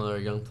see some of their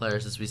young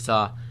players, as we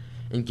saw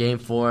in Game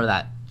 4,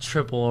 that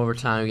triple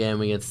overtime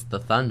game against the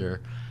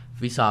Thunder.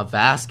 We saw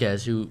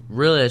Vasquez, who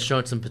really has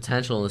shown some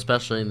potential,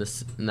 especially in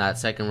that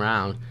second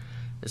round,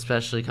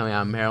 especially coming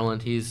out of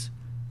Maryland. He's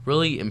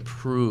really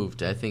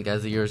improved, I think,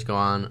 as the years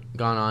gone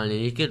on, and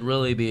he could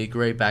really be a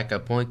great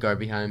backup point guard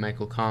behind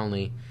Michael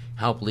Conley,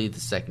 help lead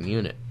the second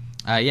unit.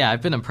 Yeah,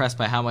 I've been impressed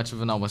by how much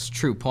of an almost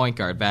true point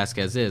guard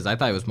Vasquez is. I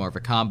thought he was more of a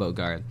combo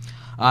guard.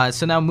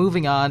 So now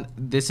moving on,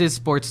 this is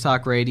Sports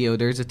Talk Radio.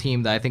 There's a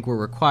team that I think we're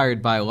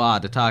required by law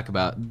to talk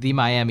about, the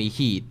Miami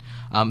Heat,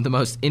 the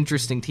most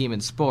interesting team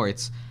in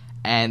sports.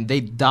 And they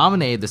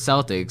dominated the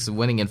Celtics,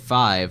 winning in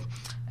 5.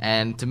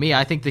 And to me,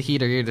 I think the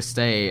Heat are here to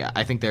stay.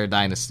 I think they're a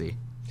dynasty.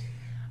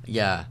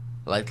 Yeah,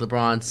 like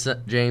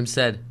LeBron James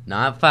said,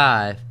 not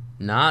 5,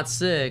 not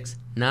 6,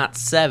 not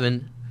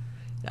 7.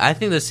 I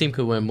think this team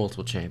could win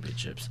multiple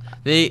championships.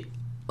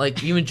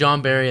 Even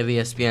John Barry of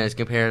ESPN has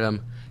compared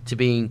them to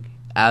being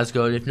as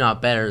good, if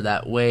not better,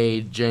 that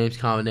Wade-James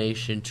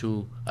combination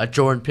to a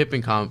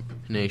Jordan-Pippen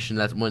combination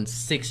that won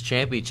 6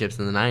 championships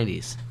in the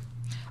 90s.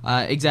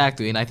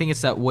 Exactly, and I think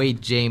it's that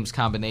Wade-James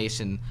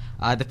combination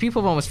that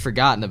people have almost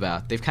forgotten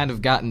about. They've kind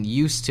of gotten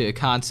used to a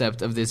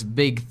concept of this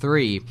big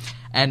three,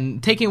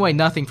 and taking away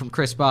nothing from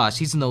Chris Bosh,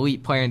 he's an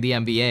elite player in the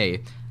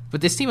NBA.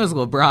 But this team has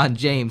LeBron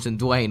James and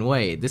Dwayne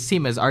Wade. This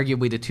team has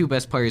arguably the 2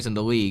 best players in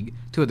the league,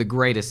 2 of the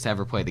greatest to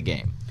ever play the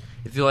game.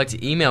 If you'd like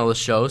to email the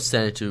show,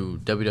 send it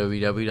to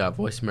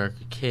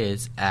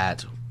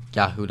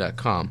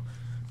www.voiceamericakids@yahoo.com.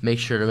 Make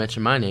sure to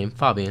mention my name,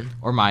 Fabian.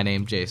 Or my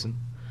name, Jason.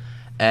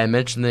 And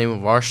mention the name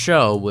of our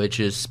show,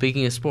 which is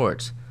Speaking of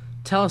Sports.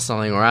 Tell us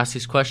something or ask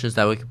us questions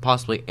that we could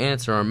possibly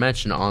answer or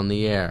mention on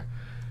the air.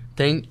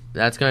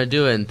 That's going to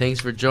do it, and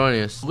thanks for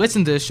joining us.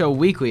 Listen to the show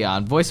weekly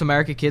on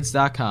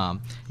VoiceAmericaKids.com.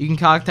 You can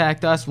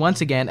contact us once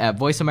again at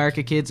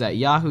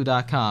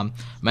VoiceAmericaKids@yahoo.com.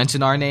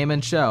 Mention our name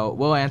and show.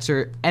 We'll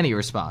answer any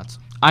response.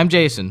 I'm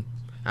Jason.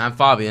 I'm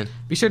Fabian.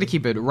 Be sure to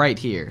keep it right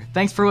here.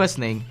 Thanks for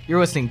listening. You're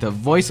listening to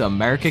Voice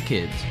America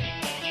Kids.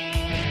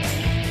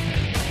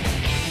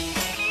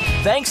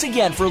 Thanks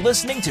again for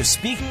listening to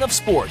Speaking of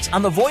Sports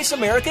on the Voice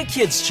America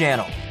Kids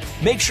channel.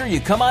 Make sure you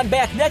come on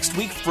back next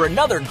week for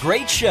another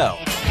great show.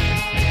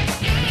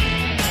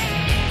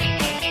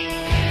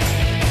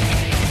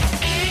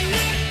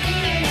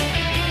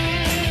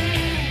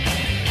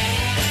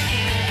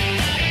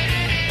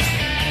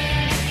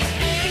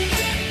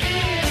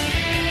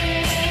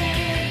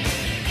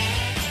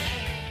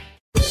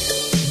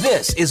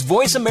 This is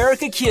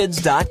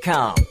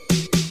VoiceAmericaKids.com.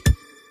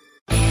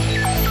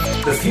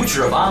 The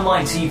future of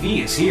online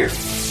TV is here.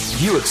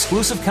 View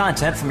exclusive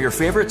content from your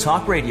favorite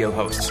talk radio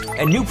hosts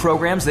and new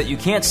programs that you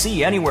can't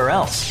see anywhere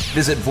else.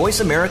 Visit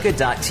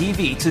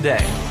VoiceAmerica.tv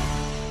today.